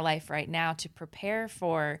in our life right now to prepare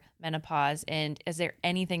for menopause? And is there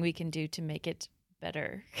anything we can do to make it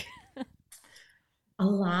better? A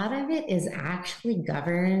lot of it is actually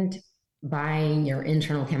governed by your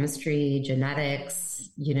internal chemistry, genetics,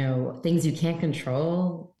 things you can't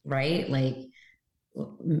control, right? Like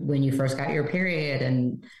when you first got your period,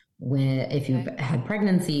 and if you've had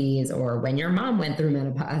pregnancies, or when your mom went through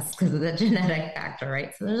menopause, because of the genetic factor,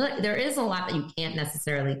 right? So there is a lot that you can't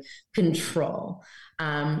necessarily control.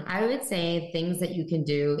 I would say things that you can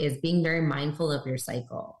do is being very mindful of your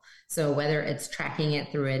cycle. So whether it's tracking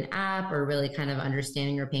it through an app, or really kind of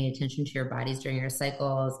understanding or paying attention to your bodies during your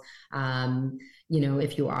cycles,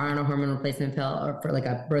 if you are on a hormone replacement pill or for like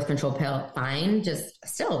a birth control pill, fine. Just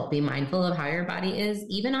still be mindful of how your body is,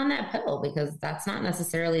 even on that pill, because that's not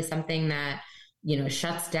necessarily something that,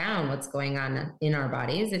 shuts down what's going on in our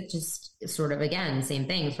bodies. It just sort of, again, same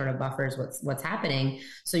thing, sort of buffers what's happening.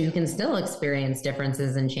 So you can still experience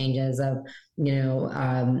differences and changes of,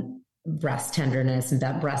 breast tenderness and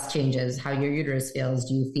that breast changes, how your uterus feels.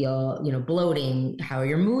 Do you feel, bloating, how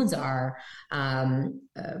your moods are,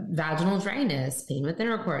 vaginal dryness, pain with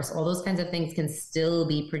intercourse, all those kinds of things can still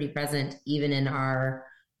be pretty present even in our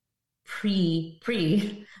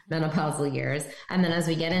pre-menopausal years. And then as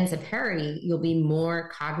we get into peri, you'll be more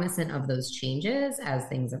cognizant of those changes as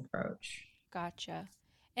things approach. Gotcha.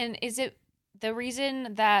 And is it the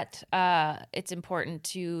reason that it's important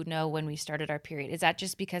to know when we started our period? Is that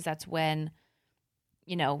just because that's when,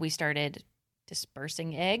 we started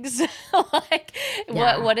dispersing eggs?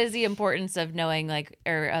 What is the importance of knowing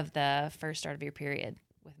or of the first start of your period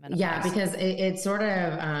with menopause? Yeah, because it sort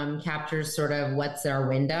of captures sort of what's our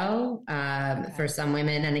window for some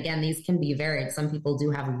women. And again, these can be varied. Some people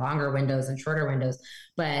do have longer windows and shorter windows,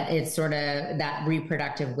 but it's sort of that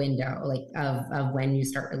reproductive window, like of when you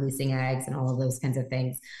start releasing eggs and all of those kinds of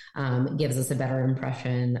things, gives us a better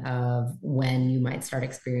impression of when you might start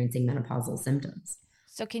experiencing menopausal symptoms.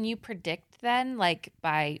 So can you predict then,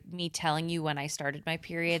 by me telling you when I started my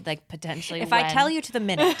period, potentially if I tell you to the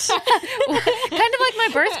minute, kind of like my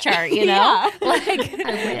birth chart, Yeah.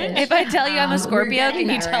 If I tell you I'm a Scorpio, can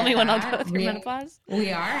you tell me when I'll go through menopause?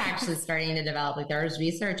 We are actually starting to develop, there's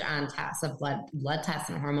research on tests of blood tests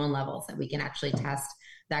and hormone levels that we can actually test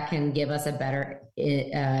that can give us a better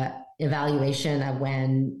evaluation of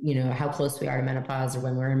when, how close we are to menopause or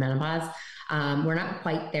when we're in menopause. We're not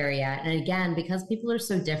quite there yet. And again, because people are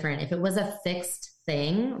so different, if it was a fixed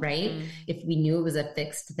thing, right? If we knew it was a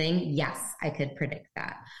fixed thing, yes, I could predict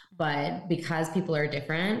that. But because people are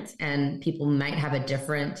different and people might have a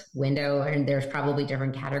different window, and there's probably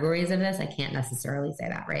different categories of this, I can't necessarily say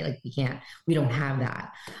that, right? We don't have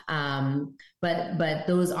that. But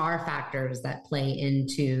those are factors that play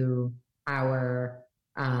into our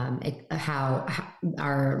how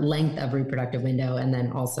our length of reproductive window, and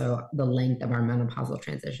then also the length of our menopausal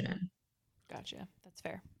transition. Gotcha. That's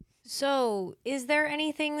fair. So is there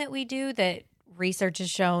anything that we do that research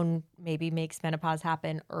has shown maybe makes menopause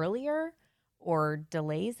happen earlier or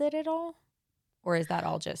delays it at all? Or is that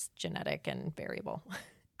all just genetic and variable?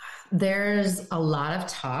 There's a lot of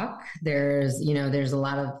talk. There's a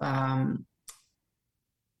lot of,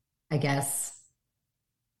 I guess,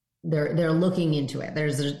 they're looking into it.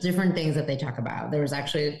 There's different things that they talk about. There was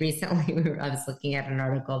actually recently, I was looking at an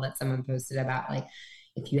article that someone posted about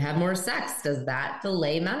if you have more sex, does that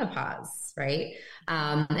delay menopause, right?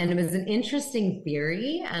 And it was an interesting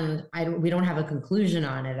theory, and we don't have a conclusion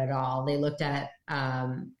on it at all. They looked at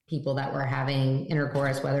people that were having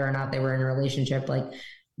intercourse, whether or not they were in a relationship,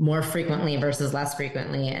 more frequently versus less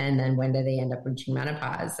frequently, and then when do they end up reaching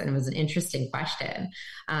menopause? And it was an interesting question.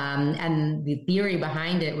 And the theory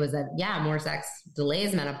behind it was that, more sex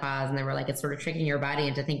delays menopause, and they were it's sort of tricking your body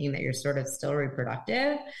into thinking that you're sort of still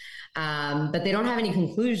reproductive. But they don't have any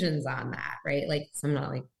conclusions on that, right? So I'm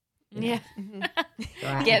not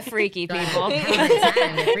get freaky, people.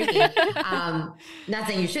 Get freaky. Not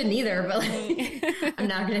saying you shouldn't either, but I'm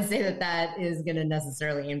not going to say that is going to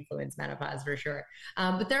necessarily influence menopause for sure.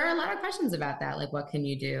 But there are a lot of questions about that, what can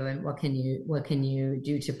you do, and what can you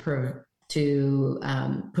do to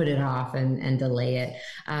put it off and delay it.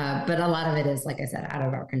 But a lot of it is, like I said, out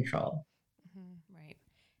of our control. Right.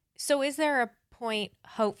 So is there a point,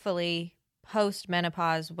 hopefully post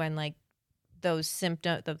menopause, when those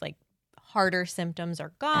symptoms, the harder symptoms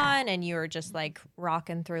are gone and you're just like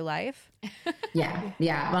rocking through life?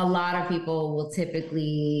 Yeah. Well, a lot of people will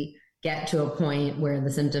typically get to a point where the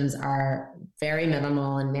symptoms are very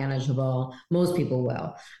minimal and manageable. Most people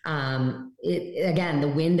will. Again,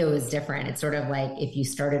 the window is different. It's sort of like if you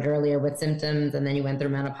started earlier with symptoms and then you went through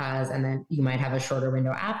menopause, and then you might have a shorter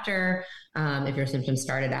window after. If your symptoms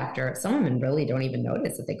started after, some women really don't even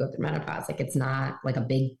notice that they go through menopause. Like it's not like a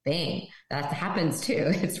big thing. That happens too.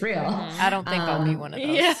 It's real. I don't think I'll be one of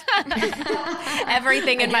those. Yeah.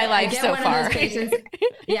 Everything in my life so far.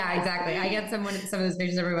 Yeah, exactly. I get some of those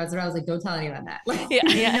patients every once in a while. I was like, don't tell anyone that. Like,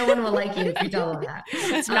 no one will like you if you tell them that.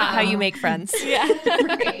 It's not how you make friends. Yeah.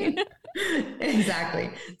 Right.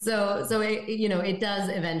 Exactly. So it, it does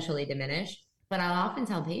eventually diminish, but I'll often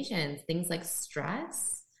tell patients things like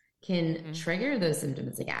stress can trigger those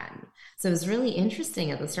symptoms again. So it's really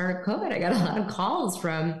interesting. At the start of COVID, I got a lot of calls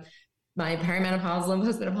from my perimenopausal and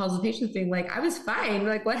postmenopausal patients being like, I was fine.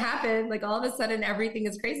 Like, what happened? Like, all of a sudden, everything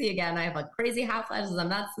is crazy again. I have like crazy hot flashes. I'm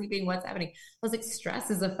not sleeping. What's happening? I was like,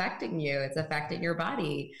 stress is affecting you. It's affecting your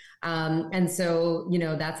body. And so,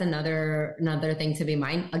 that's another thing to be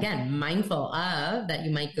mindful of, that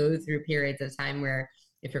you might go through periods of time where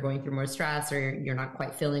if you're going through more stress or you're not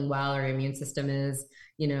quite feeling well, or your immune system is,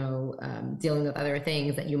 dealing with other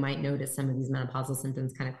things, that you might notice some of these menopausal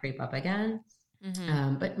symptoms kind of creep up again.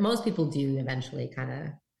 Mm-hmm. But most people do eventually kind of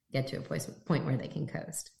get to a point where they can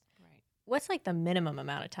coast. What's like the minimum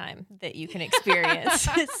amount of time that you can experience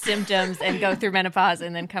symptoms and go through menopause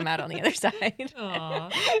and then come out on the other side?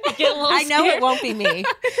 I know it won't be me.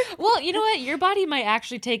 Well, you know what? Your body might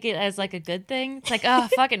actually take it as like a good thing. It's like, oh,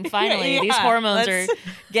 fucking finally, these hormones are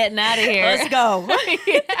getting out of here. Let's go.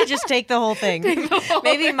 Just take the whole thing.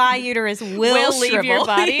 Maybe my uterus will leave your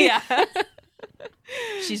body. Yeah.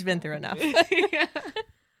 She's been through enough.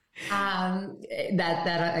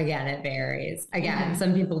 That again, it varies. Again,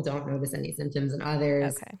 some people don't notice any symptoms, and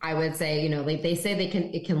others, I would say, like they say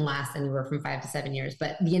it can last anywhere from 5 to 7 years,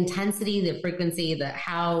 but the intensity, the frequency,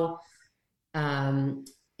 how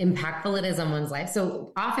impactful it is on one's life.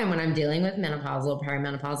 So often when I'm dealing with menopausal,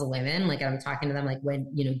 perimenopausal women, like I'm talking to them, like,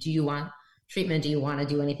 when, do you want treatment? Do you want to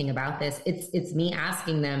do anything about this? It's me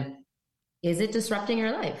asking them, is it disrupting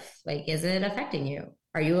your life? Like, is it affecting you?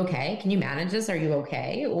 Are you okay? Can you manage this? Are you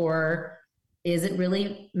okay? Or is it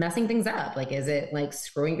really messing things up? Like, is it like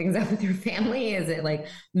screwing things up with your family? Is it like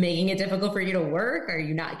making it difficult for you to work? Are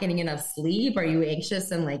you not getting enough sleep? Are you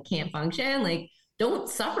anxious and like can't function? Like, don't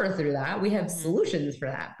suffer through that. We have solutions for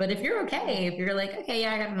that. But if you're okay, if you're like, okay,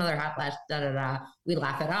 yeah, I got another hot flash, we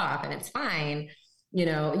laugh it off and it's fine.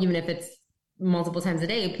 Even if it's multiple times a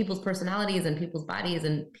day, people's personalities and people's bodies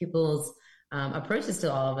and people's approaches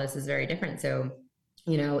to all of us is very different. So,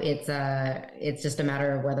 it's just a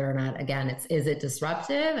matter of whether or not, again, is it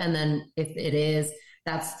disruptive? And then if it is,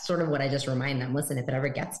 that's sort of what I just remind them. Listen, if it ever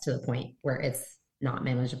gets to the point where it's not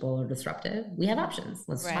manageable or disruptive, we have options.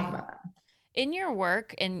 Let's talk about that. In your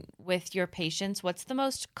work and with your patients, what's the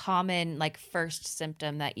most common like first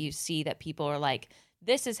symptom that you see that people are like,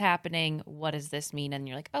 this is happening, what does this mean? And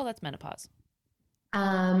you're like, oh, that's menopause.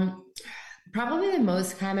 Probably the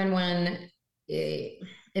most common one, it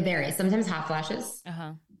varies. Sometimes hot flashes.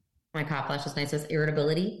 Like hot flashes, nice with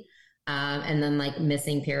irritability. And then like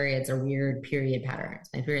missing periods or weird period patterns.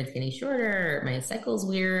 My period's getting shorter. My cycle's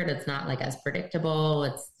weird. It's not like as predictable.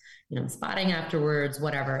 It's, spotting afterwards,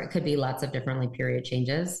 whatever. It could be lots of different like period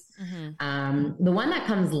changes. The one that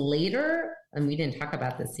comes later, and we didn't talk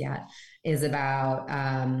about this yet, is about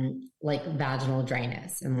like vaginal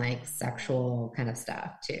dryness and like sexual kind of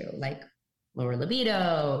stuff too, like lower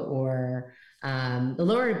libido, or the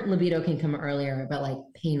lower libido can come earlier, but like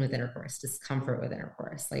pain with intercourse, discomfort with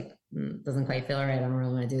intercourse, like doesn't quite feel right, I don't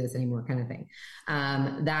really want to do this anymore kind of thing.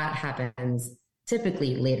 That happens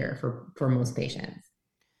typically later for most patients.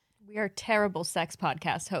 We are terrible sex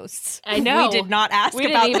podcast hosts. I know. We did not ask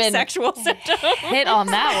about the sexual symptoms. Hit on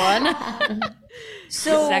that one.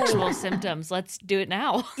 So sexual symptoms. Let's do it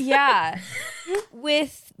now. Yeah.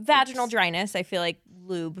 With vaginal dryness, I feel like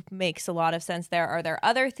lube makes a lot of sense there. Are there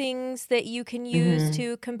other things that you can use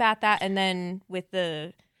to combat that? And then with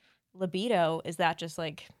the libido, is that just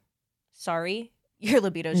like, sorry, your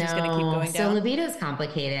libido is just going to keep going down? So libido is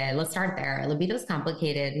complicated. Let's start there. Libido is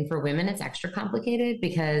complicated. And for women, it's extra complicated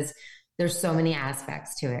because there's so many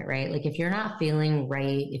aspects to it, right? Like if you're not feeling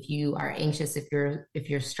right, if you are anxious, if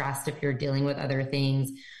you're stressed, if you're dealing with other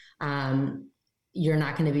things, you're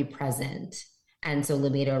not going to be present. And so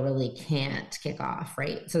libido really can't kick off,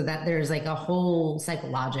 right? So that there's like a whole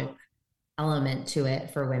psychological element to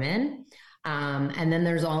it for women. And then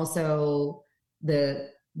there's also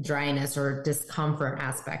the dryness or discomfort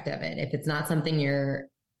aspect of it. If it's not something you're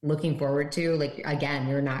looking forward to, like, again,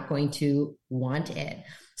 you're not going to want it.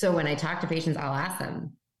 So when I talk to patients, I'll ask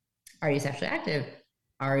them, are you sexually active?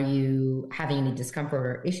 Are you having any discomfort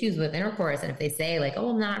or issues with intercourse? And if they say like,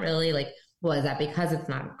 oh, I'm not really, like, well, is that because it's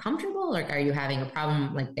not comfortable? Like, are you having a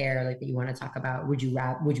problem like there, like that you want to talk about? Would you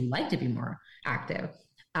like to be more active?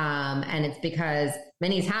 And it's because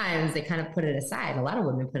many times they kind of put it aside. A lot of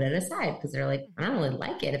women put it aside because they're like, I don't really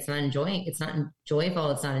like it. It's not enjoyable. It's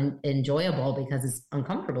not enjoyable because it's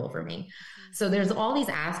uncomfortable for me. So there's all these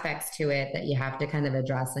aspects to it that you have to kind of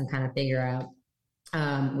address and kind of figure out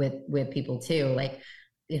with people too. Like,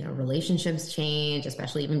 relationships change,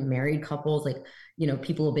 especially even married couples, like,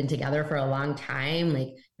 people who've been together for a long time, like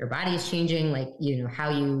your body is changing, like,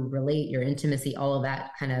 how you relate, your intimacy, all of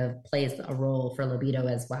that kind of plays a role for libido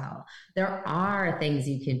as well. There are things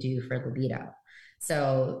you can do for libido.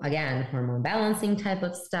 So again, hormone balancing type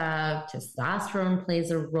of stuff, testosterone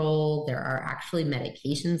plays a role. There are actually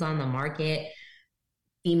medications on the market,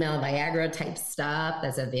 female Viagra type stuff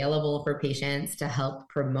that's available for patients to help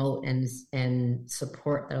promote and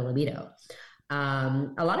support their libido.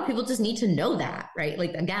 A lot of people just need to know that, right?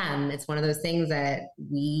 Like, again, it's one of those things that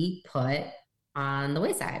we put on the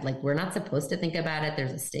wayside. Like, we're not supposed to think about it.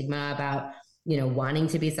 There's a stigma about, wanting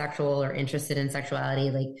to be sexual or interested in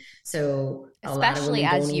sexuality. Like, so especially a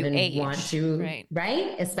lot of women as don't you even age, want to,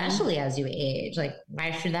 right? Especially as you age. Like,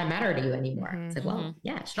 why should that matter to you anymore? It's like, well,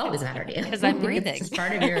 yeah, it should always matter to you. Because I'm breathing. It's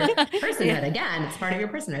part of your personhood. Again, it's part of your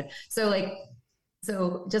personhood.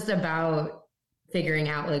 So just about figuring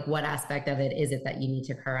out like what aspect of it is it that you need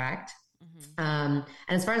to correct. And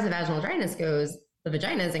as far as the vaginal dryness goes, the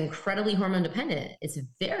vagina is incredibly hormone dependent. It's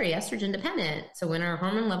very estrogen dependent. So when our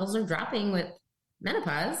hormone levels are dropping with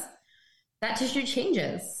menopause, that tissue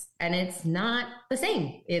changes and it's not the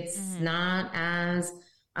same. It's not as,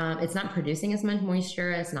 it's not producing as much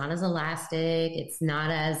moisture. It's not as elastic. It's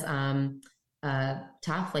not as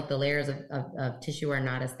tough. Like the layers of tissue are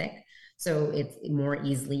not as thick. So it's more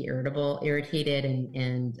easily irritated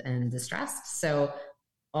and distressed. So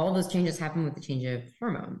all those changes happen with the change of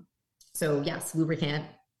hormone. So yes, lubricant,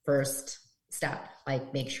 first step,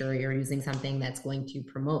 like make sure you're using something that's going to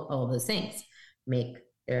promote all of those things, make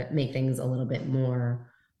things a little bit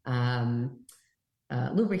more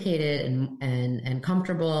lubricated and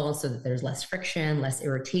comfortable so that there's less friction, less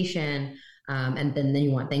irritation. And then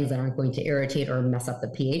you want things that aren't going to irritate or mess up the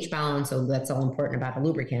pH balance. So that's all important about a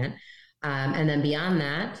lubricant. And then beyond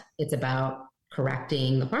that, it's about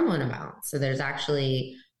correcting the hormone imbalance. So there's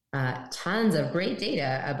actually tons of great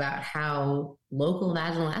data about how local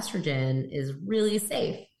vaginal estrogen is really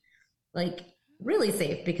safe, like really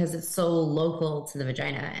safe because it's so local to the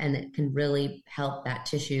vagina and it can really help that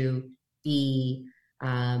tissue be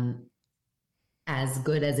as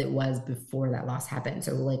good as it was before that loss happened.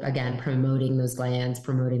 So like, again, promoting those glands,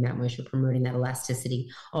 promoting that moisture, promoting that elasticity,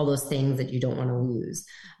 all those things that you don't want to lose.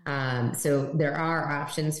 So there are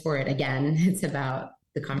options for it. Again, it's about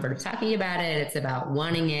the comfort of talking about it. It's about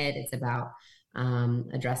wanting it. It's about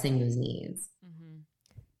addressing those needs.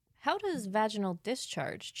 How does vaginal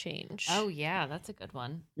discharge change? Oh yeah, that's a good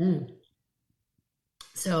one.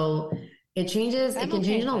 So it changes. It can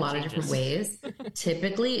change in a lot of different ways.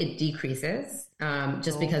 Typically it decreases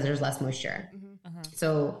just because there's less moisture.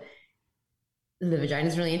 So the vagina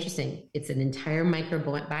is really interesting. It's an entire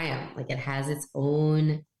microbiome. Like it has its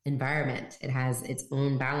own environment. It has its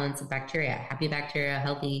own balance of bacteria, happy bacteria,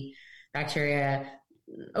 healthy bacteria,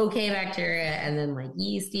 okay bacteria, and then like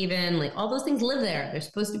yeast even, like all those things live there. They're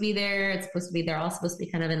supposed to be there. It's supposed to be, they're all supposed to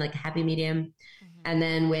be kind of in like a happy medium. And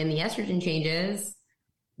then when the estrogen changes,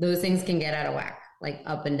 those things can get out of whack, like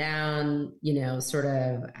up and down, sort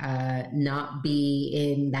of not be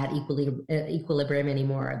in that equilibrium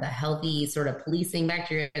anymore. The healthy sort of policing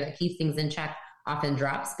bacteria that keeps things in check often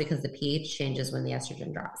drops because the pH changes when the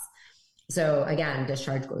estrogen drops. So again,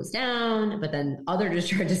 discharge goes down, but then other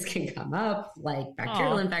discharges can come up, like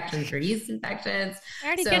bacterial infections or yeast infections. I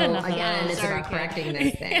already get enough again, of those. it's about correcting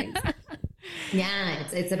those things. Yeah,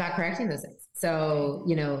 it's about correcting those things. So,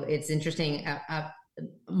 it's interesting.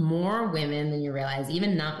 More women than you realize,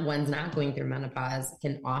 even not ones not going through menopause,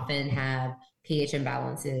 can often have pH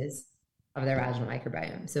imbalances of their vaginal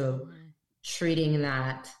microbiome. So treating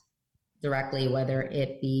that directly, whether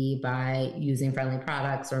it be by using friendly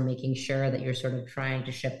products or making sure that you're sort of trying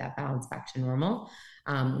to shift that balance back to normal.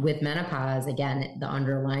 With menopause, again, the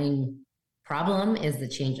underlying problem is the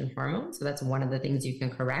change in hormone. So that's one of the things you can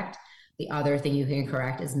correct. The other thing you can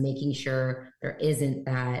correct is making sure there isn't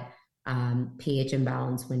that pH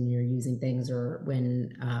imbalance when you're using things, or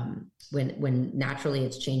when naturally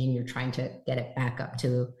it's changing, you're trying to get it back up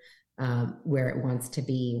to where it wants to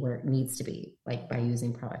be, where it needs to be, like by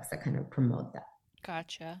using products that kind of promote that.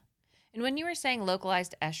 Gotcha. And when you were saying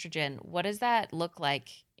localized estrogen, what does that look like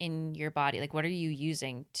in your body? Like, what are you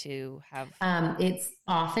using to have? It's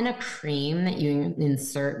often a cream that you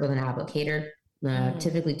insert with an applicator,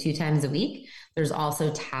 typically 2 times a week. There's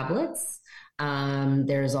also tablets.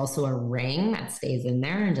 There's also a ring that stays in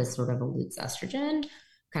there and just sort of elutes estrogen,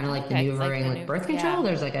 kind of like the Nuva ring with birth control. Yeah.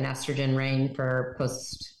 There's like an estrogen ring for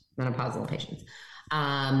postmenopausal patients.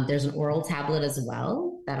 There's an oral tablet as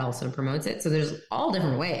well that also promotes it. So there's all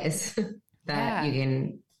different ways that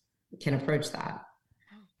you can approach that.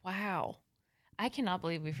 Wow. I cannot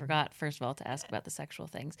believe we forgot, first of all, to ask about the sexual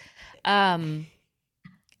things.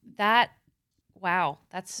 Wow,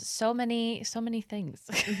 that's so many things.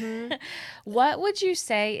 Mm-hmm. What would you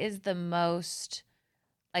say is the most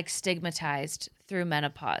like stigmatized through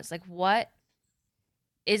menopause? Like what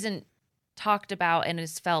isn't talked about and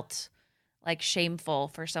is felt like shameful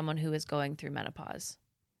for someone who is going through menopause?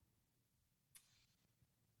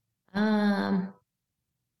 I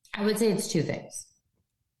would say it's 2 things.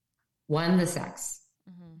 One, the sex.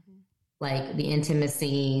 Like the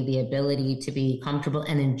intimacy, the ability to be comfortable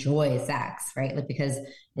and enjoy sex, right? Like, because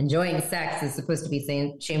enjoying sex is supposed to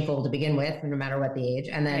be shameful to begin with, no matter what the age.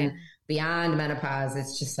 And then beyond menopause,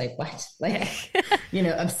 it's just like, what? Like,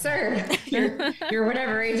 absurd. You're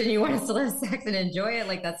whatever age and you want to still have sex and enjoy it.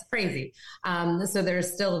 Like, that's crazy. So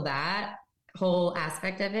there's still that whole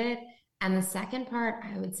aspect of it. And the second part,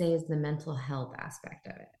 I would say, is the mental health aspect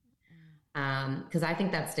of it. Because I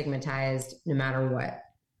think that's stigmatized no matter what.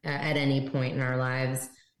 At any point in our lives.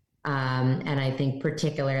 And I think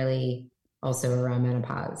particularly also around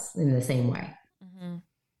menopause in the same way. Mm-hmm.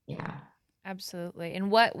 Yeah. Absolutely. And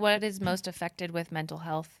what is most affected with mental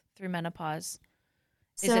health through menopause?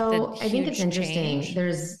 So I think it's interesting.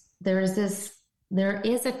 Change? There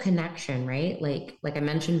is a connection, right? Like I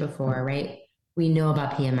mentioned before, right? We know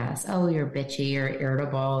about PMS. Oh, you're bitchy, you're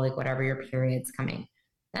irritable, like whatever, your period's coming.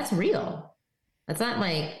 That's real. That's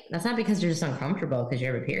not because you're just uncomfortable because you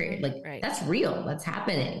have a period. Like that's real. That's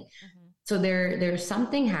happening. Mm-hmm. So there's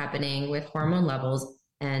something happening with hormone levels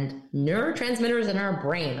and neurotransmitters in our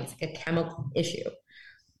brain. It's like a chemical issue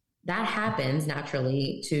that happens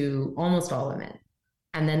naturally to almost all women.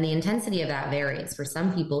 And then the intensity of that varies. For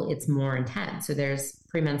some people, it's more intense. So there's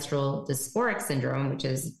premenstrual dysphoric syndrome, which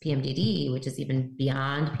is PMDD, which is even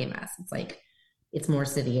beyond PMS. It's more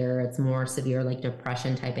severe, like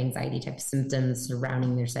depression type, anxiety type symptoms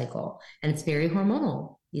surrounding their cycle. And it's very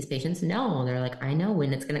hormonal. These patients know, they're like, I know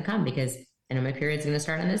when it's going to come because I know my period's going to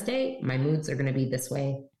start on this day. My moods are going to be this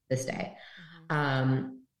way, this day. Mm-hmm.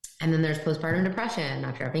 And then there's postpartum depression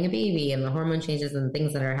after having a baby and the hormone changes and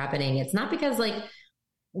things that are happening. It's not because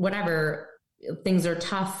whatever things are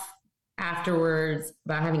tough afterwards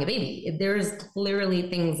about having a baby. There's clearly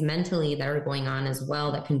things mentally that are going on as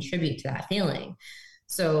well that contribute to that feeling.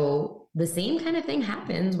 So the same kind of thing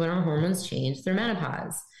happens when our hormones change through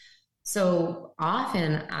menopause. So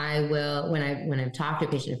often I will, when I've talked to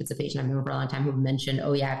a patient, if it's a patient I've known for a long time who mentioned,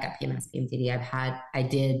 oh yeah, I've got PMS, PMDD, I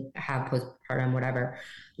did have postpartum, whatever,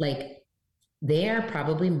 like they are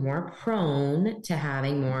probably more prone to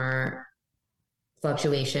having more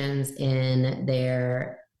fluctuations in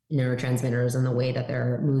their neurotransmitters and the way that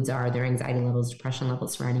their moods are, their anxiety levels, depression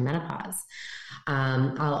levels surrounding menopause.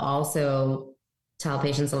 I'll also tell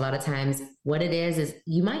patients a lot of times what it is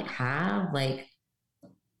you might have, like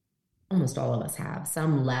almost all of us have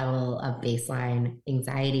some level of baseline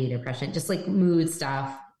anxiety, depression, just like mood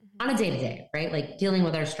stuff on a day-to-day, right? Like dealing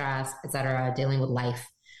with our stress, et cetera, dealing with life.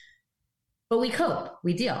 But we cope,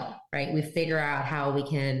 we deal, right? We figure out how we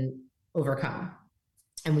can overcome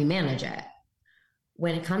and we manage it.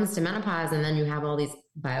 When it comes to menopause and then you have all these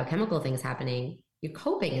biochemical things happening, your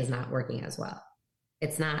coping is not working as well.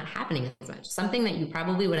 It's not happening as much. Something that you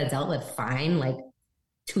probably would have dealt with fine like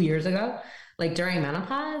 2 years ago, like during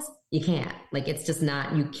menopause, you can't. Like it's just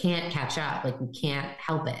not, you can't catch up. Like you can't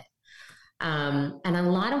help it. And a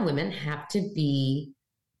lot of women have to be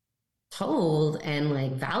told and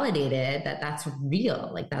like validated that that's real.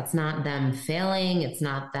 Like that's not them failing. It's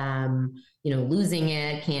not them, losing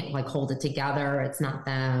it, can't like hold it together. It's not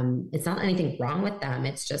anything wrong with them.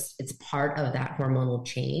 It's part of that hormonal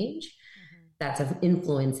change that's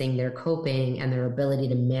influencing their coping and their ability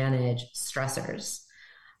to manage stressors.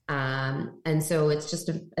 And so it's just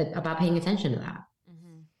about paying attention to that.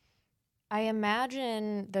 I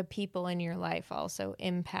imagine the people in your life also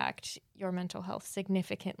impact your mental health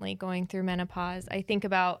significantly going through menopause. I think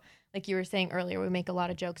about like you were saying earlier, we make a lot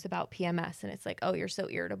of jokes about PMS and it's like, oh, you're so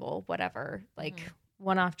irritable, whatever, like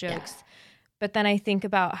one-off jokes. Yeah. But then I think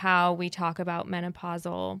about how we talk about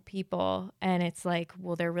menopausal people and it's like,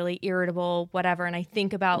 well, they're really irritable, whatever. And I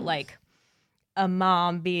think about like a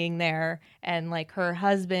mom being there and like her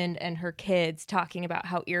husband and her kids talking about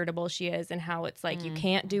how irritable she is and how it's like you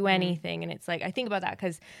can't do anything. And it's like, I think about that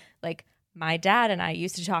because like my dad and I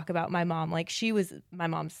used to talk about my mom, like my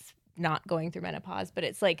mom's not going through menopause, but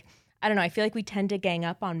it's like, I don't know, I feel like we tend to gang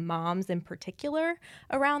up on moms in particular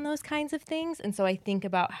around those kinds of things. And so I think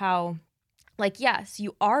about how, like, yes,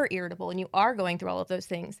 you are irritable and you are going through all of those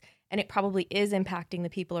things and it probably is impacting the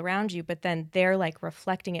people around you, but then they're like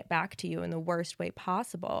reflecting it back to you in the worst way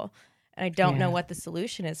possible. And I don't know what the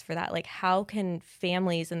solution is for that. Like, how can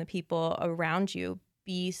families and the people around you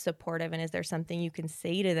be supportive? And is there something you can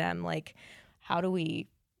say to them? Like, how do we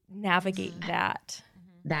navigate that?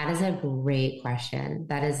 That is a great question.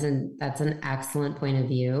 That's an excellent point of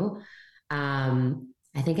view.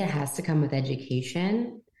 I think it has to come with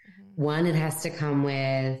education. One, it has to come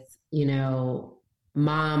with,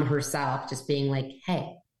 mom herself just being like,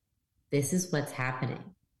 hey, this is what's happening.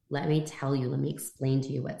 Let me tell you, let me explain to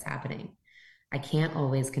you what's happening. I can't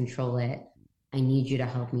always control it. I need you to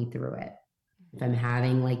help me through it. If I'm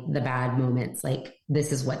having like the bad moments, like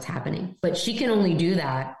this is what's happening. But she can only do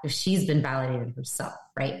that if she's been validated herself,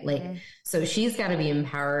 right? Like, so she's got to be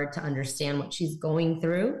empowered to understand what she's going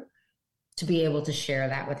through to be able to share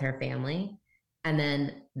that with her family. And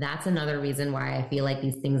then that's another reason why I feel like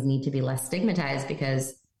these things need to be less stigmatized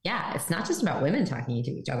because, yeah, it's not just about women talking to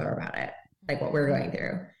each other about it, like what we're going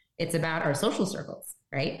through. It's about our social circles,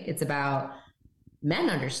 right? It's about men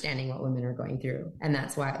understanding what women are going through. And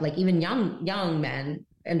that's why, like, even young men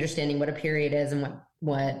understanding what a period is and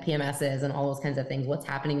what PMS is and all those kinds of things, what's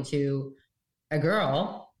happening to a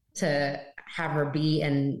girl to have her be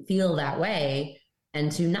and feel that way and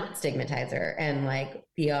to not stigmatize her and like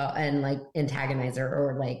feel and like antagonize her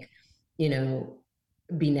or like,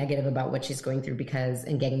 be negative about what she's going through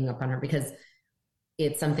and ganging up on her because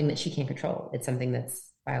it's something that she can't control. It's something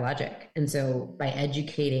that's biologic. And so by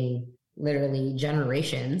educating literally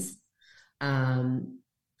generations, I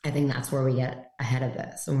think that's where we get ahead of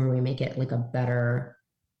this and where we make it like a better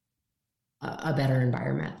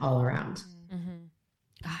environment all around.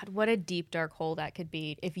 God, what a deep, dark hole that could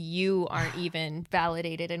be if you aren't even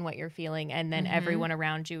validated in what you're feeling and then everyone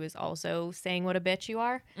around you is also saying what a bitch you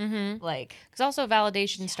are. Like, because also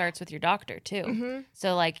validation starts with your doctor too.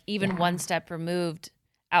 So like even one step removed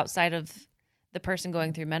outside of the person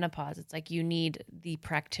going through menopause, it's like you need the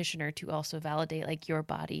practitioner to also validate like your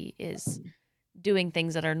body is doing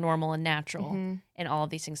things that are normal and natural and all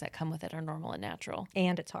of these things that come with it are normal and natural.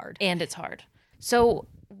 And it's hard. So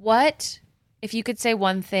what... If you could say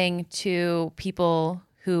one thing to people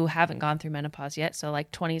who haven't gone through menopause yet, so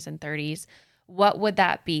like 20s and 30s, what would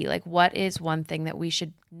that be? Like, what is one thing that we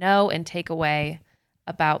should know and take away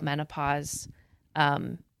about menopause,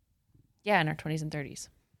 in our 20s and 30s?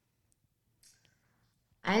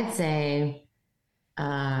 I'd say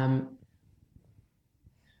our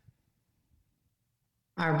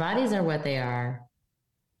bodies are what they are,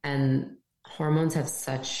 and hormones have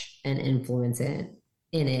such an influence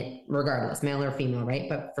in it, regardless, male or female, right?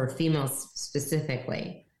 But for females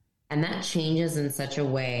specifically. And that changes in such a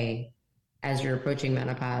way as you're approaching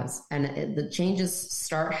menopause. And the changes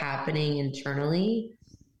start happening internally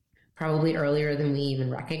probably earlier than we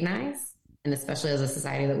even recognize. And especially as a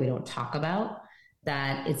society that we don't talk about,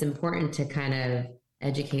 that it's important to kind of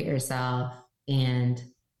educate yourself and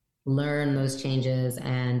learn those changes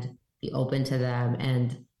and be open to them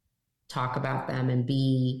and talk about them and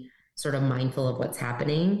be sort of mindful of what's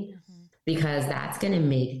happening, because that's going to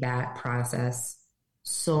make that process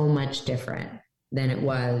so much different than it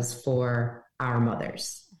was for our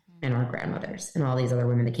mothers and our grandmothers and all these other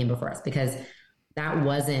women that came before us, because that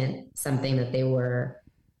wasn't something that they were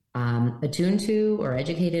attuned to or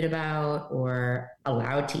educated about or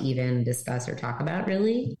allowed to even discuss or talk about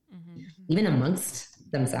really, even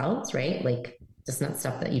amongst themselves, right? Like just not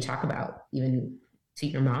stuff that you talk about even to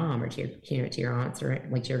your mom or to your aunts or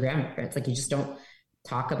like to your grandparents. Like you just don't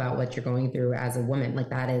talk about what you're going through as a woman. Like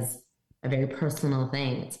that is a very personal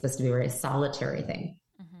thing. It's supposed to be a very solitary thing.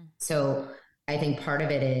 So I think part of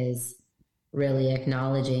it is really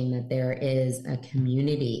acknowledging that there is a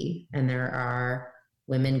community and there are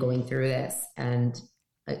women going through this. And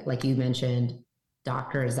like you mentioned,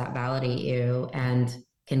 doctors that validate you and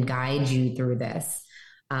can guide you through this.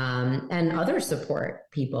 And other support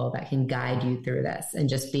people that can guide you through this, and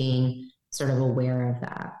just being sort of aware of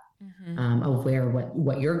that, aware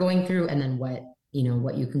what you're going through, and then what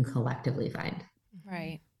you can collectively find.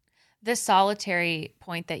 Right. The solitary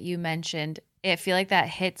point that you mentioned, I feel like that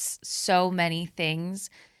hits so many things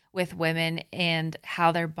with women and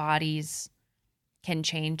how their bodies can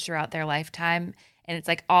change throughout their lifetime. And it's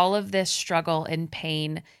like all of this struggle and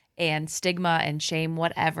pain and stigma and shame,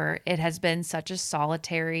 whatever, it has been such a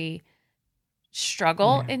solitary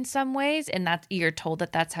struggle in some ways. And that you're told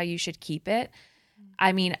that that's how you should keep it.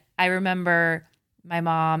 I mean, I remember my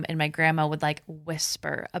mom and my grandma would like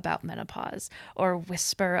whisper about menopause or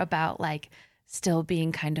whisper about like still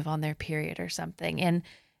being kind of on their period or something. And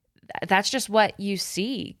that's just what you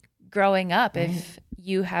see growing up. Right. If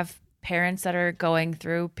you have parents that are going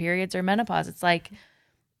through periods or menopause, it's like,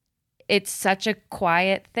 it's such a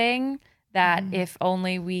quiet thing that if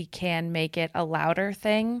only we can make it a louder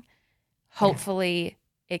thing, hopefully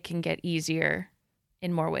it can get easier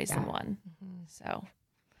in more ways than one. So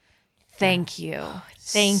thank you.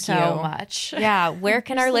 Thank so you much. Yeah. Where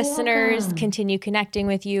can our so listeners welcome. continue connecting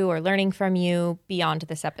with you or learning from you beyond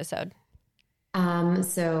this episode?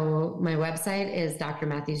 So my website is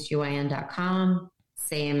drmatthewsgyn.com,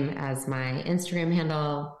 same as my Instagram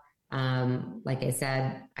handle. Like I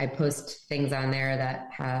said, I post things on there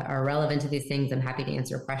that are relevant to these things. I'm happy to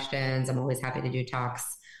answer questions. I'm always happy to do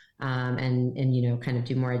talks, and kind of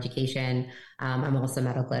do more education. I'm also a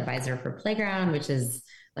medical advisor for Playground, which is,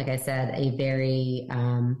 like I said, a very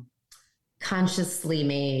consciously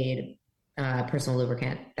made personal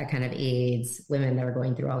lubricant that kind of aids women that are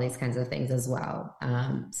going through all these kinds of things as well.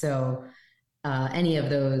 So any of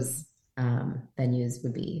those venues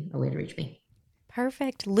would be a way to reach me.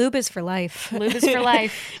 Perfect. Lube is for life. Lube is for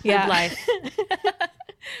life. Yeah. Lube life.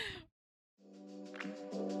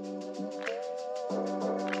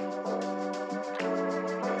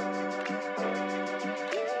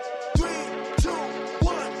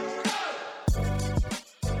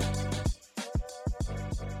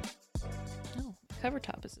 Oh, cover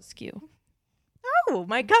top is askew. Oh,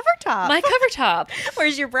 my cover top. My cover top.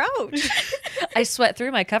 Where's your brooch? I sweat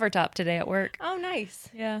through my cover top today at work. Oh, nice.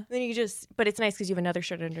 Yeah. Then you but it's nice because you have another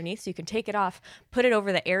shirt underneath, so you can take it off, put it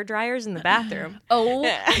over the air dryers in the bathroom. Oh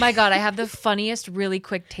my God, I have the funniest, really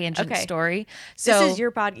quick tangent story. So this is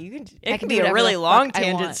your body. It can do be a whatever really the long fuck I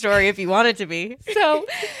tangent want. story if you want it to be. So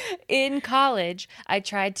in college, I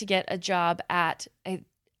tried to get a job at, I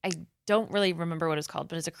don't really remember what it's called,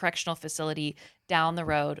 but it's a correctional facility down the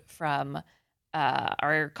road from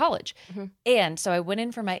our college. And so I went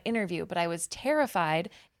in for my interview, but I was terrified,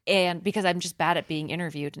 and because I'm just bad at being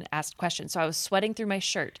interviewed and asked questions. So I was sweating through my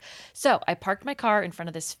shirt. So I parked my car in front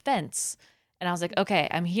of this fence, and I was like, okay,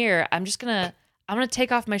 I'm here. I'm going to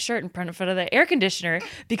take off my shirt in front of the air conditioner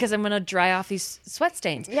because I'm going to dry off these sweat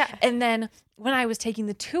stains. Yeah. And then when I was taking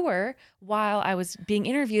the tour while I was being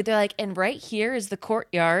interviewed, they're like, and right here is the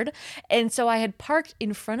courtyard. And so I had parked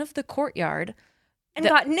in front of the courtyard And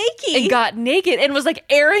got naked. And was like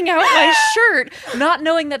airing out my shirt, not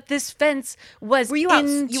knowing that this fence was Were you out?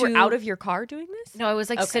 You were out of your car doing this? No, I was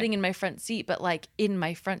like sitting in my front seat, but like in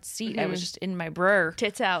my front seat, I was just in my brur.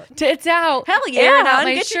 Tits out. Tits out. Hell yeah, airing out hon,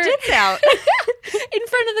 my get shirt your tits out. in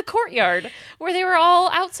front of the courtyard where they were all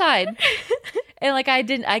outside. And like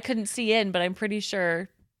I couldn't see in, but I'm pretty sure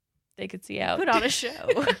they could see out. Put on a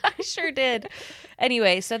show. I sure did.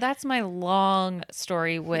 Anyway, so that's my long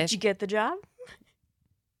story with. Did you get the job?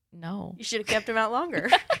 No. You should have kept him out longer.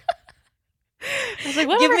 I was like,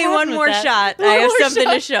 Give me one more shot. I have something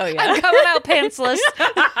to show you. I'm coming out pantsless.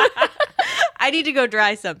 I need to go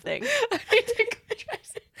dry something.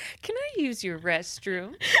 Can I use your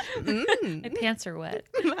restroom? My pants are wet.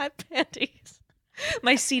 My panties.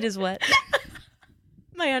 My seat is wet.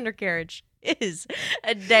 My undercarriage is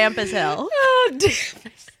damp as hell. Oh,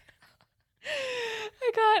 damn.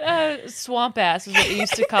 I got swamp ass is what we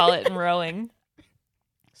used to call it in rowing.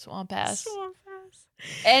 Swamp ass. Swamp ass.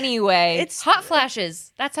 Anyway, It's hot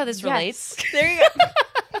flashes. That's how this relates. There you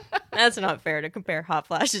go. That's not fair to compare hot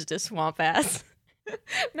flashes to swamp ass.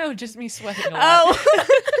 No, just me sweating a lot. Oh.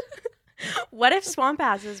 What if swamp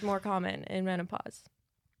ass is more common in menopause?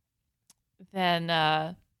 Then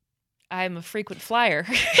I'm a frequent flyer.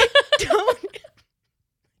 Don't.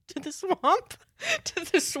 To the swamp?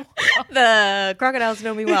 To the swamp. The crocodiles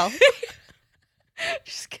know me well.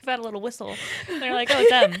 Just give out a little whistle. They're like, oh,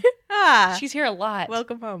 it's Em. Ah. She's here a lot.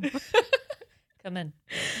 Welcome home. Come in.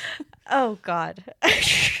 Oh, God.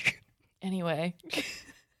 Anyway,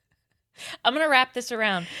 I'm going to wrap this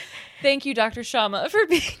around. Thank you, Dr. Shama, for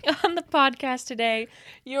being on the podcast today.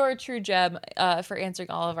 You're a true gem for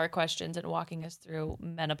answering all of our questions and walking us through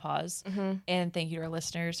menopause. Mm-hmm. And thank you to our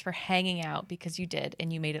listeners for hanging out, because you did,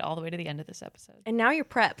 and you made it all the way to the end of this episode. And now you're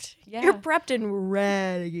prepped. Yeah. You're prepped and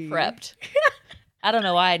ready. Prepped. I don't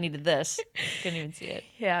know why I needed this. Couldn't even see it.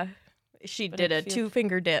 Yeah. She But did it a feels-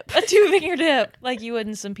 2-finger dip. A 2-finger dip, like you would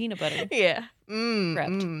in some peanut butter. Yeah.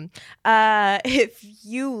 Prepped. If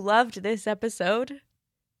you loved this episode,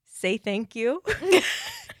 say thank you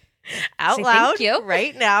out Say loud thank you.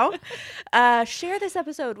 right now. Share this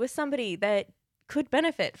episode with somebody that could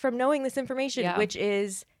benefit from knowing this information, Yeah. which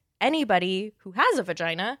is anybody who has a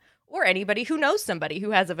vagina or anybody who knows somebody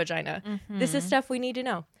who has a vagina. This is stuff we need to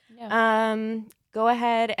know. Yeah. Go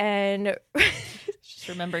ahead and Just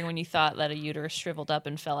remembering when you thought that a uterus shriveled up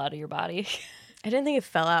and fell out of your body. I didn't think it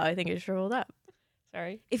fell out. I think it shriveled up.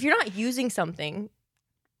 Sorry. If you're not using something,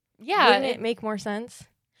 Yeah. wouldn't it make more sense?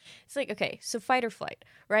 It's like, okay, so fight or flight,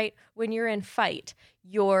 right? When you're in fight,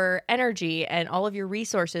 your energy and all of your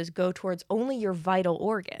resources go towards only your vital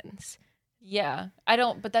organs. Yeah.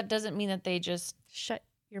 But that doesn't mean that they just. Shut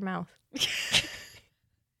your mouth.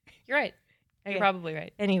 You're right. Okay. You're probably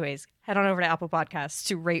right. Anyways, head on over to Apple Podcasts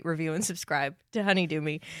to rate, review, and subscribe to Honeydew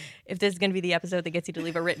Me. If this is going to be the episode that gets you to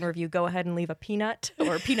leave a written review, go ahead and leave a peanut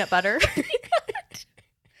or peanut butter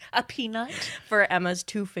A peanut? for Emma's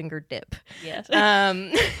 2-finger dip. Yes.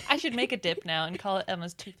 Um, I should make a dip now and call it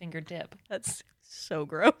Emma's 2-finger dip. that's so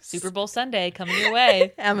gross. Super Bowl Sunday coming your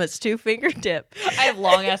way. Emma's 2-finger dip. I have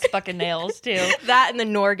long ass fucking nails too. That and the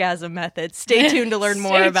Norgasm method. Stay tuned to learn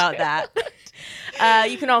more Stay about tuned. that.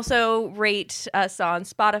 You can also rate us on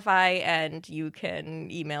Spotify, and you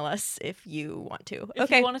can email us if you want to.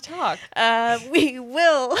 If you want to talk. We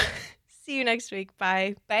will see you next week.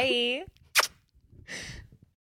 Bye. Bye.